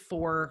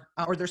 34,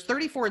 or there's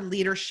 34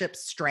 leadership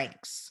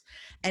strengths,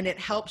 and it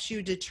helps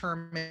you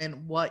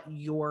determine what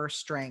your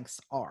strengths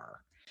are.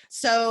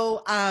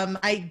 So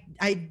I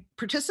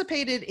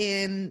participated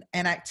in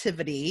an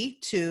activity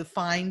to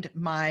find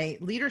my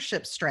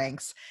leadership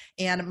strengths,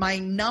 and my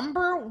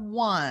number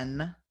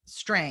one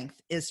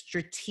strength is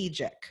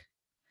strategic.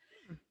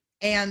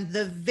 And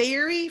the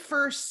very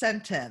first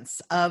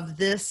sentence of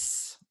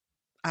this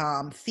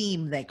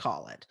theme, they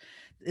call it,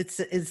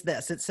 is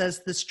this. It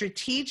says, the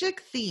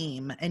strategic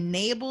theme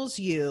enables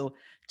you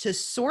to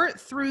sort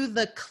through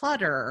the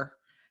clutter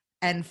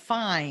and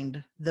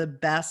find the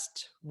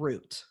best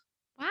route.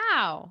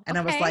 Wow. And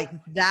I was like,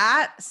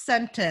 that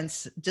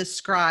sentence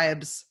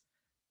describes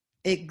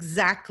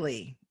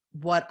exactly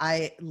what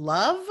I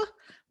love,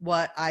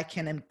 what I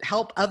can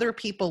help other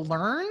people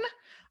learn.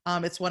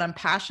 It's what I'm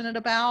passionate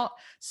about.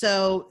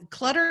 So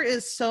clutter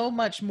is so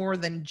much more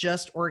than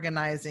just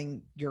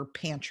organizing your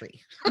pantry.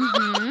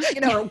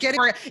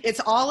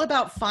 It's all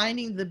about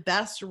finding the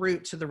best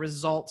route to the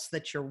results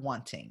that you're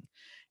wanting.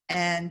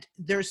 And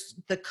there's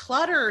the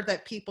clutter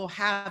that people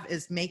have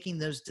is making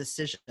those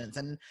decisions.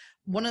 And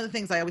one of the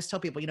things I always tell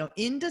people,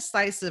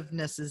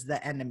 indecisiveness is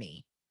the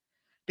enemy.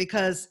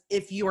 Because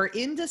if you are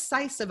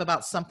indecisive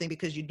about something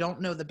because you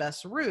don't know the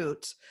best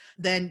route,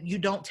 then you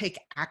don't take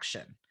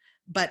action.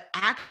 But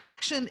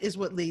action is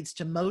what leads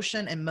to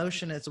motion, and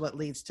motion is what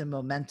leads to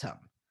momentum.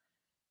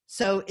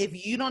 So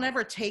if you don't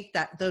ever take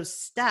those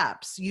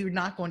steps, you're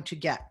not going to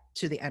get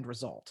to the end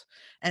result.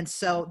 And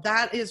so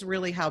that is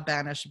really how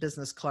Banish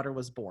Business Clutter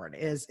was born,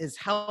 is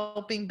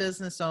helping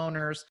business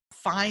owners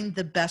find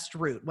the best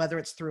route, whether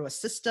it's through a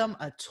system,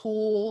 a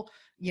tool,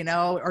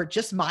 or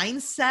just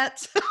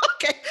mindset.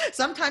 Okay.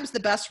 Sometimes the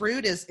best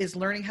route is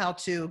learning how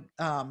to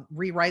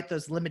rewrite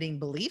those limiting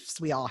beliefs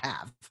we all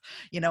have,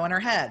 in our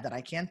head, that I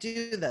can't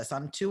do this.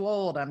 I'm too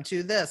old. I'm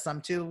too this.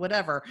 I'm too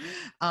whatever.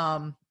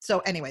 So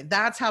anyway,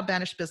 that's how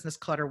Banish Business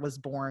Clutter was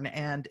born.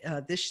 And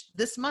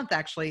this month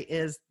actually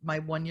is my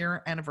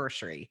 1-year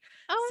anniversary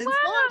since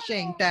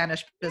launching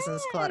Banish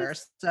Business Clutter.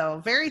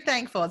 So very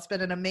thankful. It's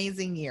been an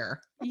amazing year.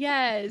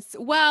 Yes.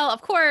 Well,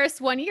 of course,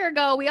 1 year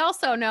ago, we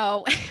also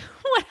know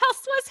what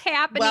else was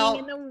happening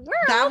in the world.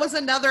 That was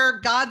another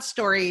God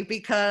story,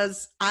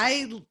 because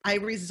I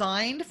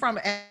resigned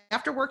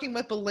after working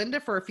with Belinda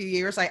for a few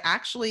years. I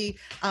actually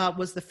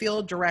was the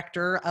field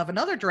director of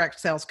another direct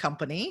sales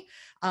company,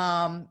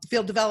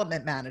 field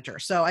development manager.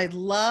 So I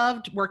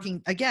loved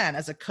working, again,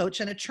 as a coach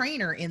and a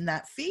trainer in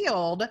that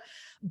field,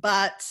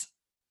 but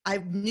I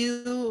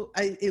knew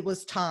it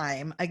was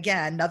time,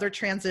 again, another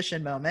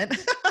transition moment,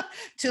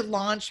 to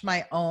launch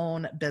my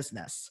own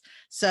business.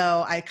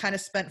 So I kind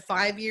of spent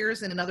 5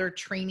 years in another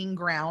training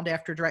ground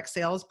after direct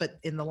sales, but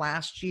in the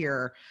last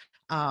year,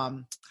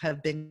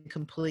 have been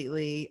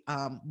completely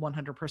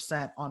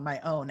 100% on my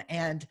own.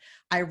 And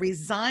I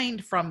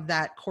resigned from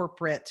that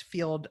corporate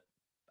field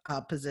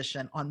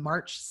position on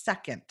March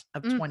 2nd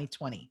of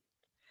 2020.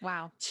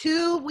 Wow.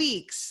 2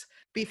 weeks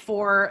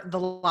before the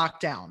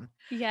lockdown.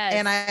 Yes.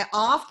 And I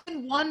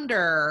often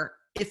wonder,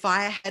 if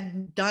I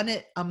had done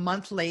it a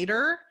month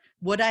later,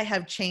 would I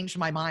have changed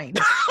my mind?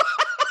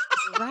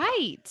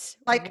 Right.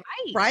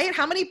 Right?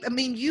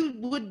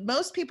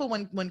 Most people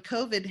when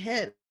COVID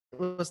hit, it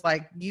was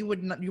like, you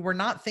were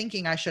not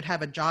thinking I should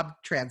have a job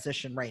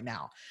transition right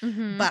now.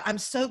 Mm-hmm. But I'm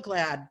so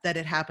glad that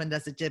it happened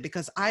as it did,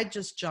 because I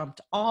just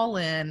jumped all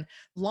in,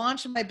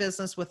 launched my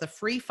business with a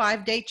free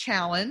 5-day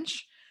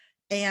challenge.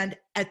 And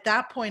at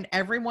that point,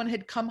 everyone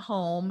had come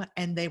home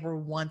and they were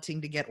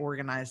wanting to get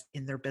organized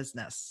in their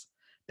business.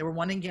 They were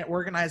wanting to get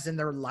organized in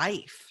their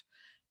life.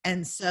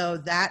 And so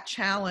that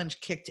challenge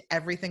kicked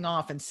everything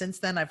off. And since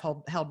then, I've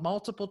held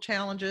multiple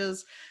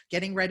challenges,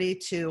 getting ready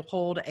to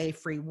hold a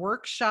free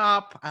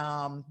workshop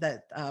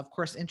that, of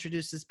course,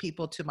 introduces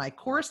people to my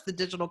course, The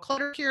Digital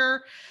Clutter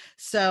Cure.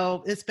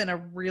 So it's been a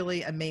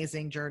really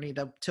amazing journey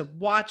to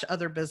watch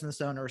other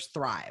business owners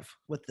thrive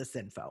with this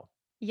info.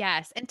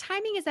 Yes. And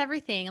timing is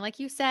everything. Like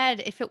you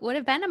said, if it would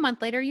have been a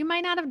month later, you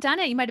might not have done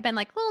it. You might have been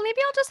like, well, maybe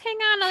I'll just hang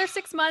on another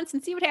 6 months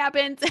and see what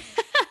happens.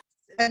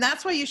 And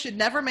that's why you should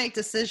never make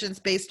decisions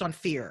based on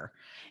fear.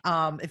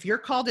 If you're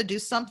called to do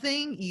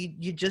something,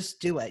 you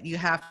just do it. You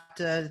have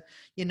to,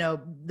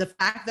 the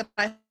fact that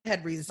I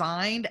had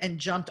resigned and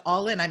jumped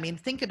all in. I mean,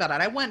 think about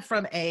it. I went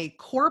from a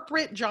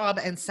corporate job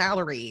and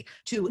salary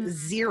to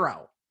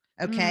zero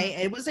Okay.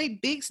 It was a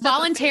big step.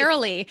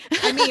 Voluntarily.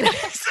 I mean,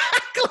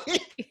 exactly.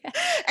 Yeah.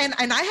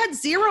 And I had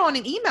zero on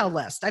an email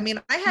list. I mean,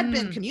 I had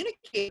been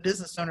communicating with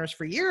business owners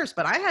for years,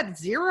 but I had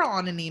zero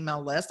on an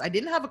email list. I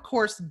didn't have a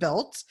course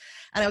built.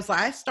 And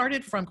I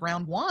started from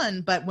ground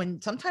one. But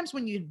sometimes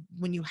when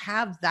you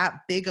have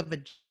that big of a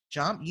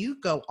jump, you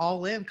go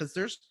all in, because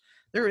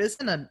there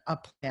isn't a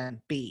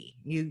plan B.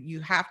 You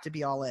have to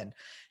be all in.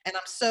 And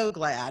I'm so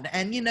glad.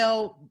 And,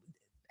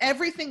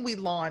 everything we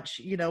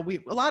launch, a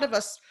lot of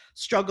us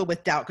struggle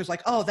with doubt, because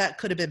that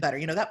could have been better.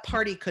 That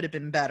party could have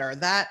been better.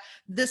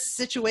 This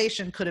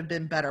situation could have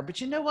been better.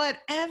 But you know what?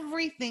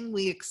 Everything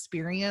we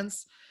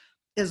experience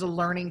is a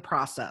learning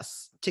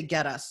process to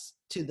get us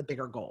to the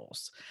bigger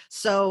goals.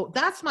 So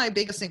that's my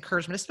biggest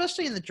encouragement,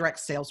 especially in the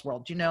direct sales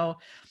world.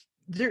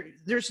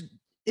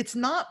 It's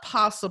not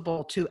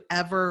possible to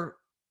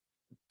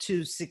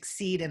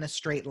succeed in a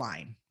straight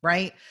line,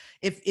 right?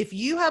 If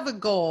you have a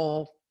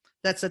goal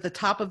that's at the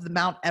top of the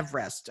Mount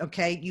Everest,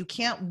 okay, you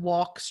can't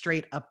walk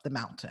straight up the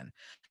mountain.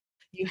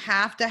 You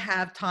have to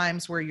have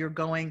times where you're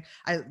going.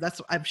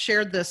 I've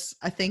shared this.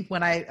 I think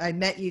when I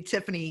met you,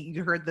 Tiffany,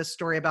 you heard this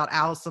story about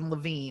Allison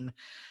Levine.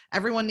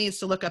 Everyone needs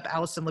to look up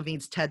Allison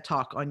Levine's TED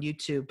Talk on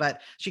YouTube, but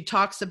she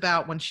talks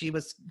about when she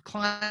was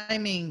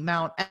climbing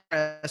Mount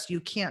Everest, you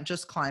can't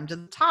just climb to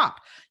the top.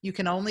 You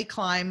can only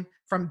climb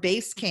from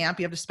base camp.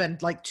 You have to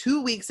spend like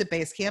 2 weeks at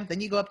base camp. Then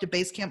you go up to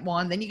base camp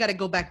 1. Then you got to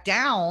go back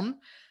down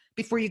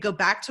before you go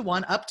back to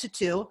 1, up to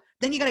 2.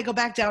 Then you got to go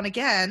back down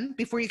again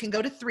before you can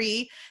go to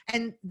 3.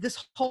 And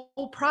this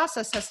whole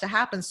process has to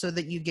happen so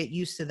that you get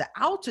used to the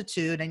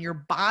altitude and your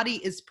body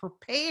is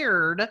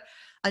prepared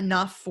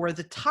enough for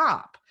the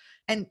top.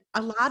 And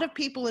a lot of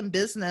people in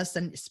business,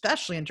 and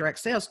especially in direct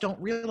sales, don't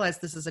realize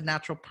this is a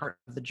natural part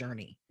of the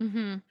journey.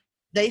 Mm-hmm.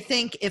 They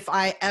think if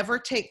I ever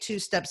take 2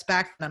 steps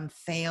back, then I'm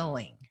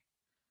failing.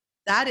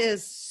 That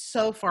is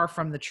so far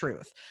from the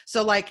truth.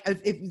 So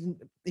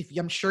if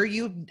I'm sure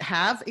you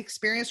have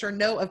experienced or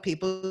know of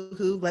people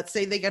who, let's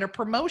say they get a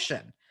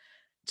promotion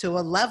to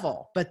a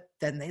level, but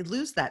then they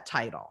lose that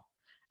title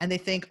and they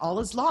think all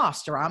is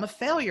lost or I'm a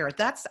failure.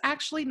 That's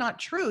actually not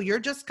true. You're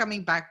just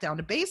coming back down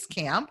to base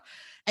camp.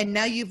 And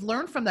now you've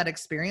learned from that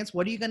experience.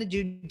 What are you going to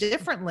do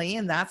differently?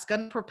 And that's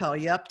going to propel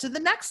you up to the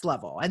next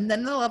level and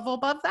then the level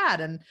above that.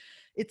 And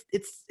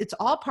it's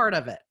all part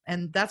of it.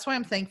 And that's why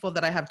I'm thankful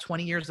that I have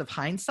 20 years of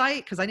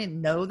hindsight, because I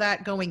didn't know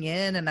that going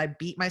in, and I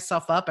beat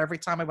myself up every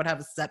time I would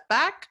have a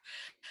setback,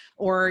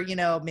 or,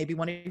 maybe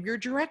one of your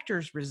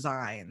directors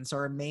resigns,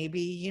 or maybe,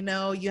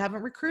 you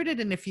haven't recruited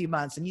in a few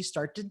months and you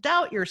start to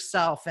doubt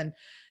yourself. And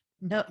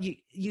no,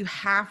 you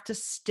have to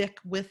stick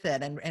with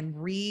it and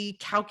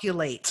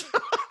recalculate.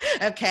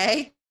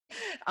 Okay.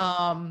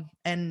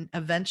 And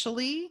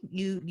eventually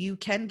you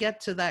can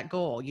get to that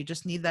goal. You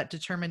just need that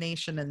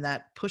determination and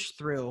that push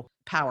through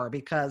power,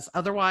 because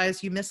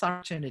otherwise you miss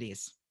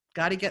opportunities.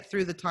 Got to get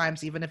through the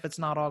times, even if it's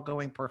not all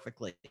going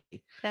perfectly.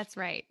 That's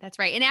right. That's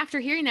right. And after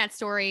hearing that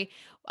story,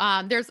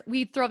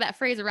 we throw that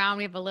phrase around.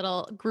 We have a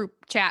little group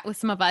chat with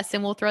some of us,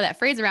 and we'll throw that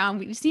phrase around.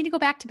 We just need to go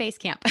back to base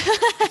camp.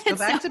 Go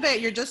back to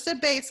base. You're just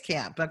at base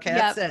camp. Okay.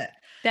 Yep, that's it.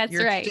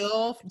 You're right.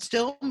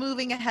 Still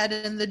moving ahead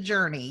in the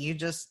journey. You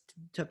just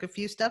took a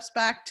few steps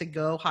back to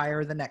go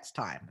higher the next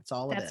time. That's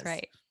all it is. That's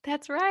right.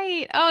 That's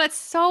right. Oh, that's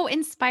so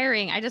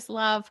inspiring. I just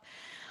love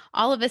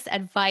all of this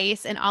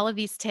advice and all of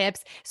these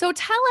tips. So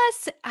tell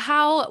us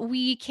how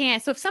we can,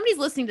 so if somebody's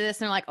listening to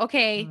this and they're like,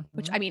 okay,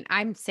 which I mean,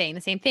 I'm saying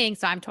the same thing,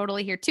 so I'm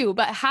totally here too,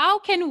 but how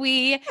can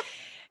we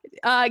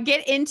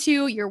get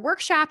into your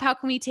workshop? How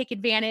can we take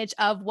advantage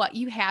of what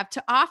you have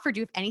to offer? Do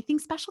you have anything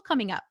special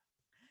coming up?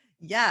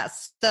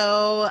 Yes.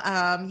 So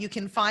you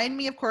can find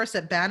me, of course,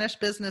 at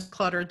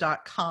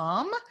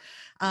banishbusinessclutter.com.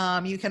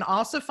 You can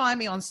also find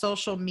me on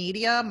social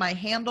media. My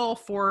handle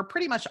for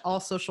pretty much all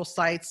social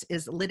sites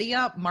is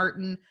Lydia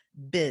Martin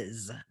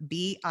Biz,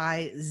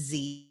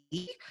 B-I-Z.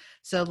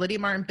 So Lydia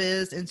Martin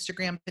Biz,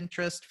 Instagram,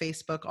 Pinterest,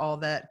 Facebook, all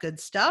that good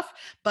stuff.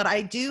 But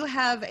I do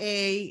have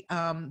a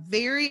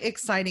very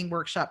exciting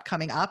workshop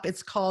coming up.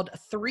 It's called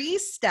 3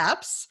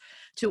 Steps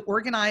to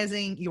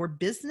Organizing Your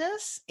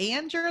Business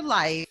and Your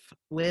Life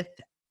with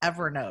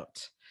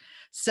Evernote.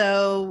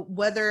 So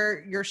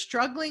whether you're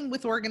struggling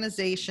with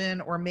organization,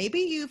 or maybe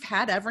you've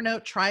had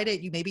Evernote, tried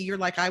it, maybe you're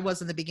like I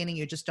was in the beginning,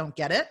 you just don't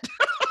get it.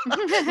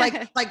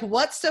 like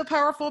what's so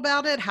powerful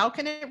about it? How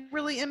can it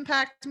really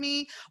impact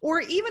me?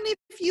 Or even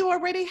if you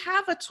already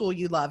have a tool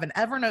you love and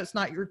Evernote's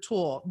not your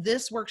tool,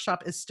 this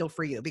workshop is still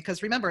for you,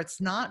 because remember,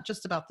 it's not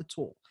just about the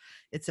tool,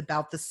 it's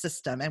about the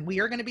system. And we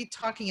are going to be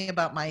talking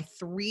about my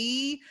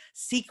 3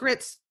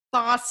 secret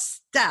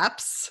sauce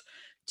steps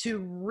to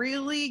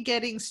really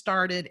getting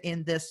started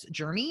in this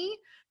journey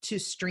to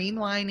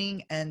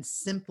streamlining and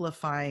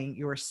simplifying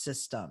your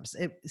systems.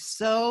 It's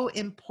so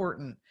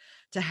important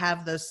to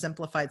have those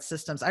simplified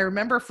systems. I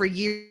remember for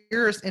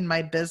years in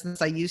my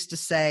business, I used to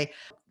say,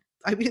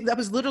 I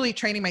was literally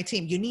training my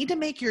team, you need to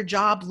make your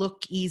job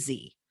look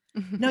easy.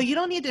 No, you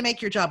don't need to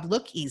make your job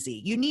look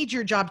easy. You need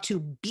your job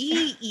to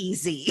be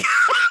easy.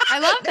 I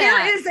love that.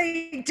 There is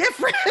a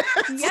difference.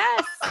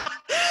 Yes.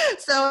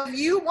 So if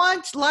you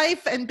want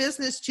life and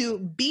business to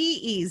be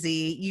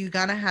easy, you're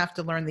going to have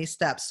to learn these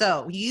steps.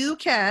 So you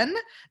can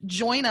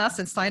join us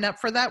and sign up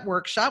for that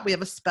workshop. We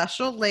have a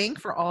special link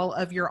for all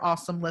of your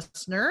awesome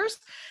listeners.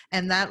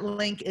 And that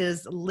link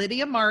is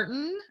Lydia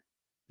Martin.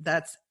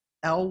 That's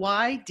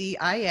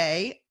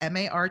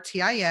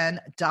LYDIAMARTIN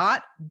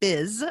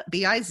 .biz,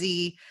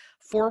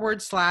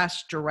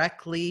 /,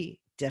 directly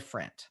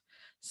different.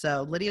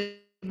 So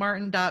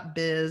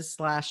LydiaMartin.biz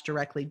 /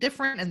 directly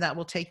different. And that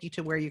will take you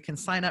to where you can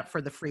sign up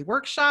for the free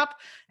workshop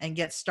and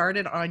get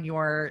started on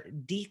your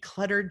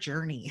declutter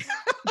journey.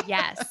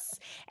 Yes.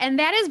 And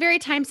that is very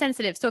time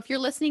sensitive. So if you're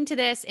listening to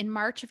this in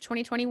March of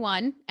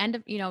 2021, end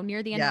of,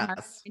 near the end of March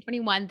of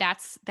 2021,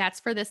 that's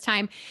for this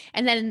time.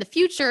 And then in the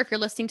future, if you're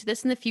listening to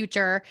this in the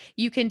future,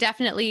 you can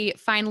definitely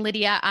find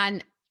Lydia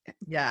on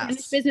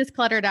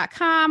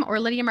businessclutter.com or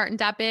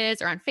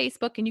lydiamartin.biz or on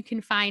Facebook. And you can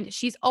find,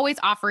 she's always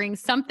offering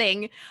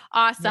something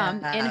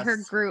awesome in her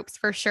groups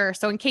for sure.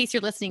 So in case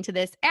you're listening to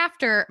this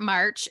after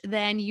March,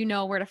 then you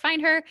know where to find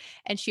her.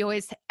 And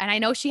I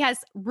know she has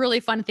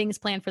really fun things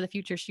planned for the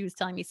future. She was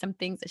telling me some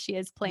things that she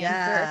has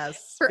planned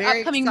for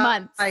upcoming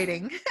months.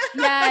 Exciting.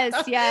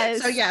 Yes.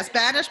 Yes. So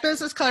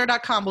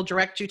banishbusinessclutter.com will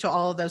direct you to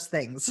all of those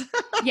things.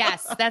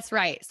 Yes, that's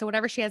right. So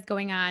whatever she has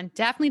going on,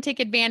 definitely take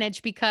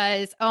advantage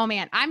because, oh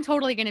man, I'm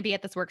totally going to be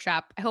at this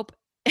workshop. I hope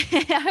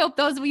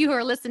those of you who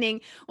are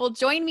listening will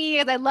join me,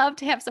 as I love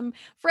to have some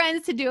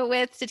friends to do it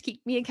with to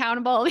keep me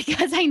accountable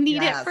because I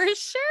need it for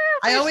sure.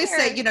 I always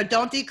say,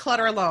 don't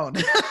declutter alone.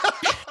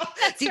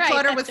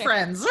 Declutter with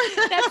friends.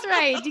 That's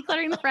right.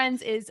 Decluttering with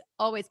friends is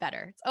always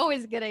better. It's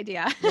always a good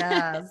idea.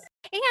 Yes.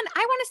 And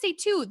I want to say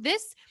too,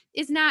 this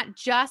is not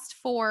just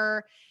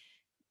for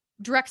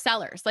direct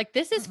sellers. Like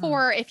this is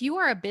for if you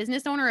are a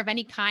business owner of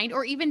any kind,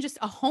 or even just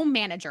a home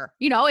manager,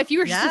 if you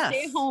were just a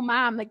stay-at-home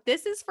mom, like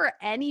this is for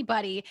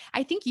anybody.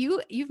 I think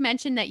you've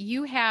mentioned that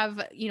you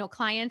have,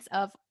 clients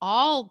of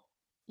all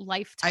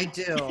lifetime. I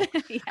do.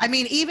 Yeah. I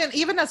mean,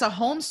 even as a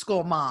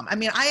homeschool mom, I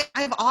mean,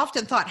 I've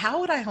often thought, how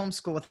would I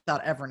homeschool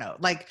without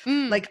Evernote? Like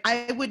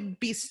I would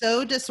be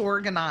so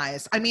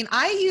disorganized. I mean,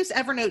 I use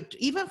Evernote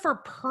even for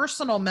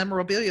personal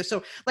memorabilia.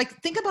 So like,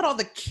 think about all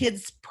the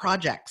kids'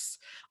 projects,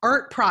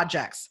 art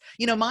projects.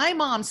 My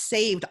mom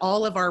saved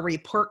all of our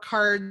report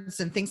cards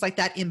and things like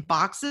that in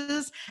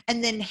boxes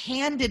and then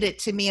handed it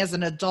to me as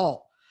an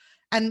adult.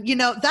 And,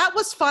 that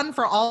was fun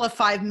for all of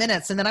 5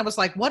 minutes. And then I was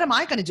like, what am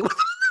I going to do with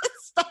this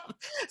stuff?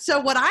 So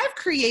what I've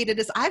created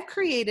is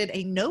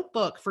a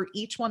notebook for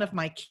each one of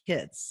my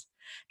kids.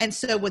 And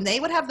so when they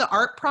would have the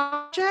art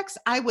projects,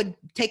 I would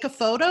take a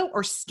photo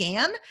or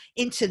scan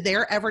into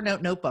their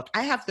Evernote notebook.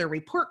 I have their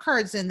report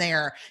cards in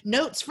there,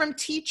 notes from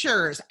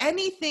teachers,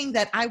 anything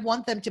that I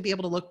want them to be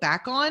able to look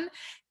back on,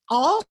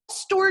 all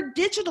stored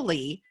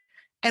digitally.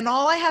 And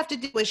all I have to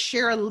do is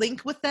share a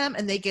link with them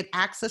and they get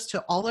access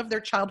to all of their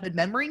childhood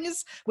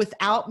memories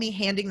without me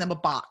handing them a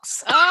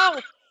box. Oh,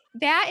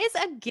 that is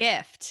a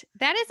gift.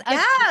 That is a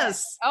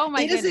gift. Oh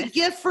my goodness. It is a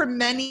gift for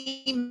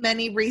many,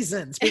 many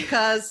reasons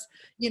because,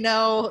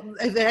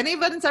 if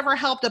anybody's ever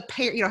helped a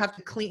parent, have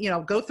to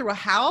clean, go through a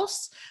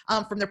house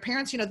from their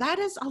parents, that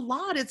is a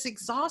lot. It's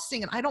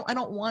exhausting. And I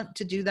don't want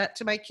to do that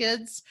to my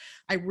kids.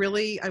 I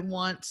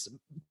want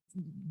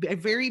a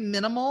very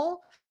minimal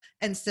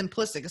and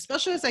simplistic,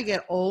 especially as I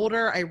get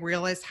older. I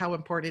realize how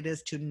important it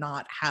is to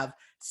not have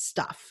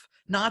stuff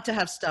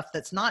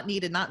that's not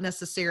needed, not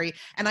necessary.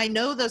 And I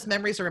know those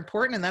memories are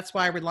important. And that's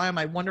why I rely on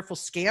my wonderful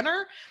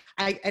scanner.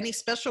 Any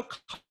special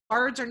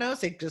cards or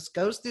notes, it just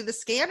goes through the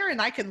scanner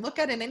and I can look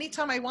at it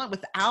anytime I want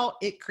without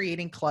it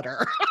creating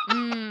clutter.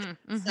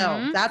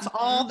 So that's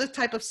all the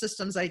type of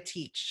systems I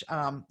teach,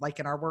 like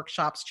in our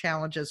workshops,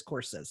 challenges,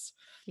 courses.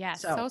 Yeah.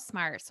 So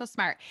smart. So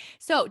smart.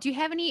 So do you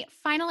have any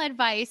final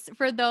advice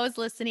for those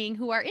listening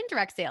who are in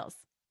direct sales?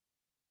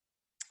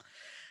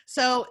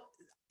 So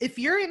if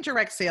you're in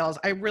direct sales,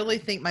 I really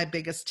think my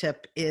biggest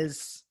tip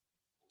is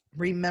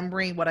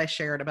remembering what I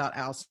shared about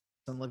Alison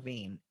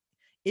Levine.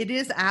 It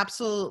is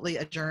absolutely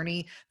a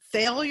journey.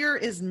 Failure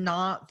is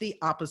not the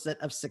opposite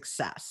of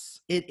success.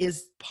 It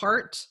is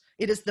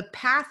the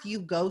path you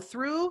go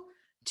through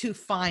to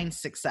find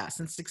success.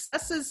 And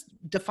success is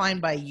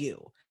defined by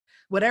you.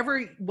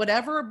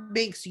 Whatever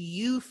makes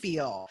you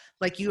feel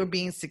like you are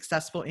being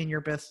successful in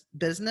your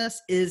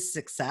business is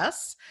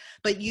success,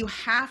 but you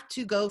have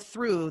to go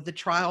through the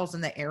trials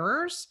and the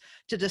errors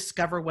to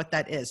discover what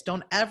that is.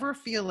 Don't ever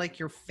feel like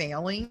you're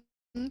failing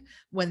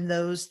when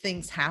those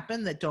things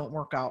happen that don't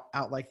work out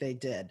like they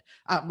did,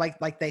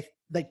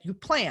 like you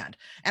planned.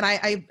 And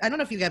I don't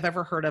know if you have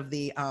ever heard of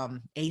the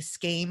ACE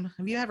game.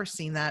 Have you ever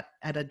seen that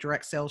at a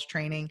direct sales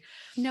training?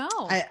 No.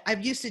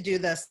 I've used to do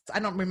this.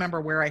 I don't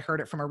remember where I heard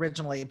it from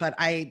originally, but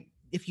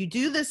if you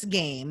do this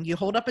game, you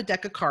hold up a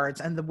deck of cards,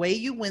 and the way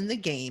you win the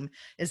game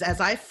is as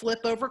I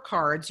flip over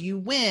cards, you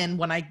win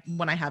when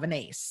I have an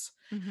ace.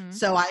 Mm-hmm.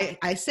 So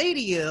I say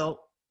to you,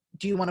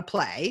 do you want to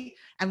play?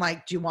 And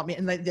like, do you want me?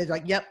 And they're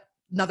like, yep.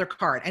 Another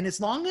card. And as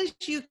long as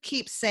you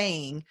keep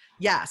saying,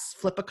 yes,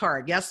 flip a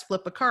card. Yes,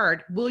 flip a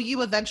card. Will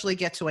you eventually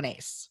get to an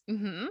ace?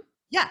 Mm-hmm.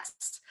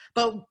 Yes.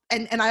 But,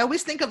 and I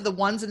always think of the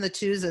ones and the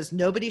twos as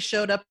nobody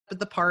showed up at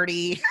the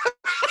party.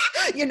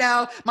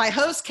 My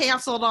host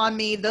canceled on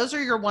me. Those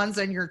are your ones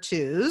and your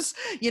twos,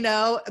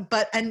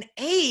 but an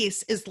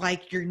ace is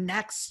like your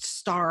next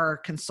star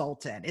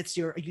consultant. It's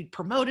you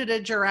promoted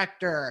a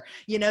director,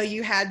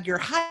 you had your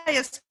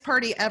highest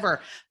party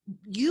ever.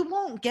 You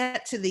won't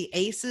get to the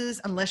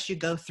aces unless you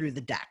go through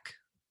the deck.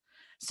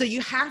 So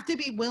you have to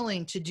be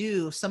willing to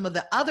do some of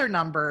the other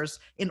numbers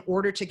in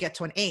order to get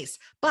to an ace,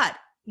 but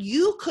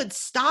you could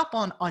stop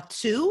on a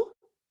 2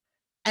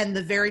 and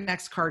the very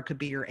next card could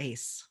be your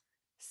ace.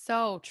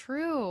 So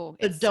true.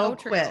 But don't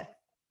quit.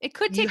 It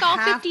could take all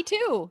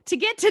 52 to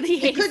get to the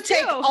ace. It could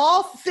take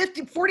all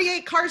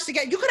 48 cards to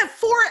get. You could have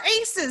 4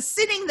 aces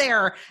sitting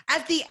there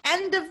at the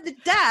end of the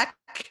deck,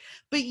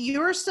 but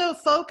you're so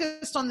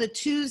focused on the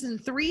 2s and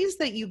 3s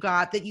that you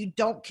got that you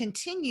don't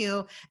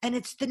continue, and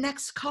it's the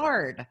next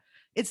card.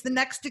 It's the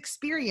next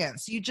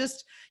experience. You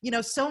just,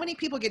 so many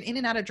people get in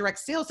and out of direct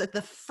sales at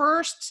the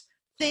first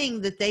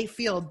thing that they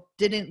feel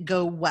didn't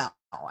go well.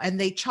 And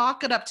they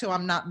chalk it up to,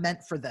 I'm not meant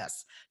for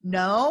this.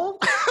 No,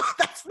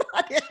 that's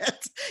not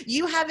it.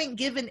 You haven't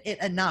given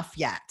it enough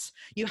yet.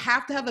 You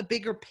have to have a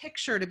bigger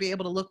picture to be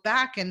able to look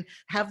back and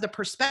have the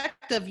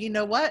perspective,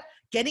 what?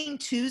 Getting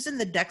 2s in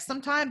the deck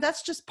sometime,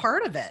 that's just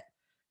part of it.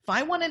 If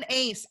I want an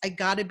ace, I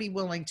got to be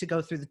willing to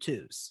go through the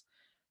 2s.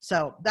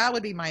 So that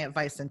would be my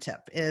advice and tip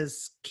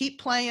is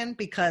keep playing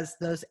because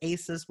those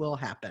aces will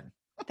happen.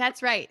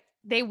 That's right.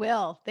 They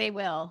will.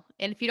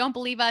 And if you don't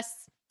believe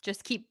us,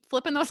 just keep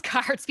flipping those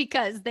cards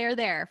because they're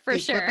there for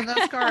keep sure. Flipping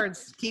those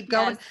cards. Keep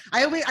going.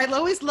 Yes. I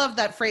always love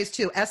that phrase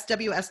too.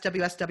 SW,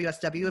 SW, SW,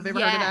 SW. Have you ever heard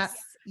of that?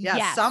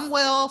 Yes. Some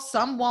will,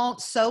 some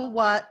won't. So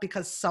what?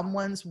 Because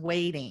someone's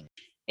waiting.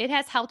 It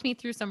has helped me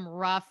through some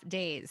rough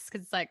days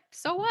because it's like,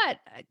 so what?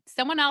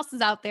 Someone else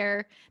is out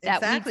there.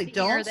 Exactly.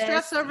 Don't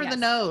stress over the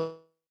nose.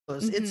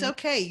 Mm-hmm. It's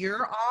okay.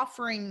 You're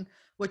offering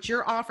what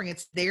you're offering.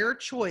 It's their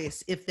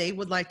choice if they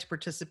would like to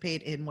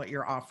participate in what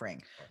you're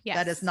offering. Yes.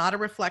 That is not a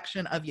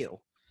reflection of you.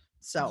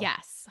 So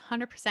yes,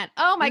 100%.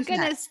 Oh my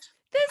goodness. Next?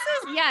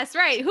 Yes,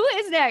 right. Who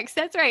is next?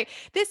 That's right.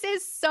 This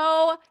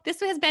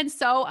has been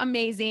so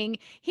amazing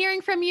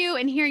hearing from you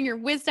and hearing your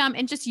wisdom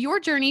and just your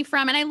journey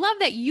and I love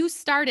that you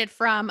started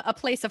from a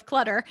place of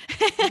clutter.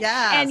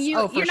 Yes. And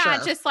you're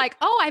not just like,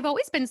 I've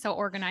always been so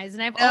organized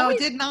and I've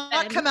did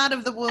not come out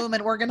of the womb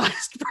an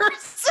organized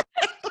person.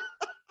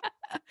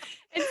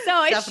 And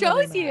so it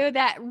shows you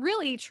that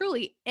really,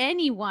 truly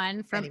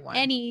anyone from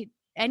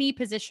any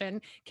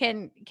position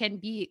can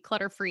be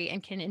clutter-free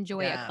and can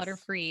enjoy a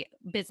clutter-free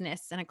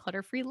business and a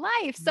clutter-free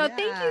life. So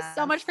thank you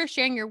so much for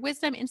sharing your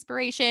wisdom,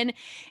 inspiration.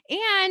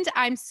 And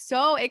I'm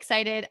so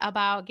excited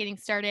about getting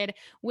started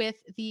with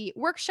the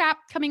workshop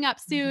coming up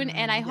soon.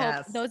 And I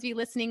hope those of you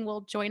listening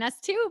will join us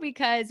too,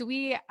 because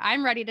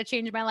I'm ready to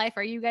change my life.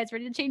 Are you guys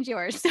ready to change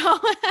yours? So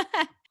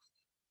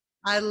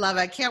I love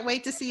it. Can't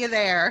wait to see you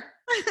there.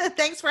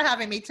 Thanks for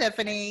having me,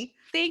 Tiffany.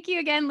 Thank you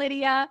again,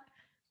 Lydia.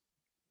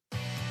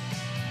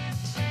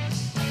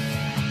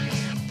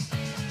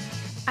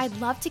 I'd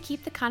love to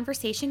keep the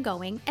conversation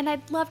going, and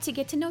I'd love to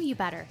get to know you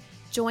better.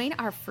 Join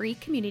our free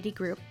community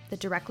group, the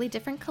Directly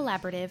Different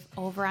Collaborative,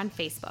 over on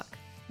Facebook.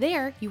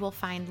 There, you will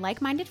find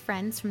like-minded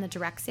friends from the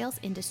direct sales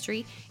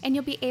industry, and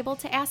you'll be able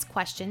to ask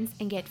questions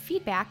and get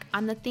feedback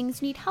on the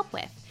things you need help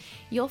with.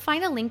 You'll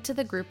find a link to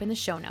the group in the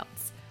show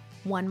notes.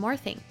 One more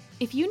thing.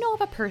 If you know of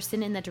a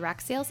person in the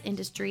direct sales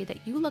industry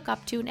that you look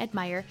up to and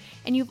admire,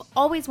 and you've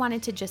always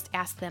wanted to just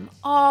ask them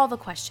all the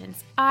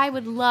questions, I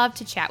would love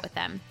to chat with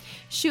them.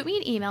 Shoot me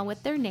an email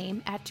with their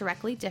name at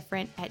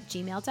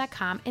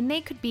directlydifferent@gmail.com, and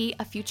they could be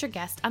a future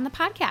guest on the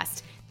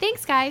podcast.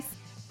 Thanks, guys.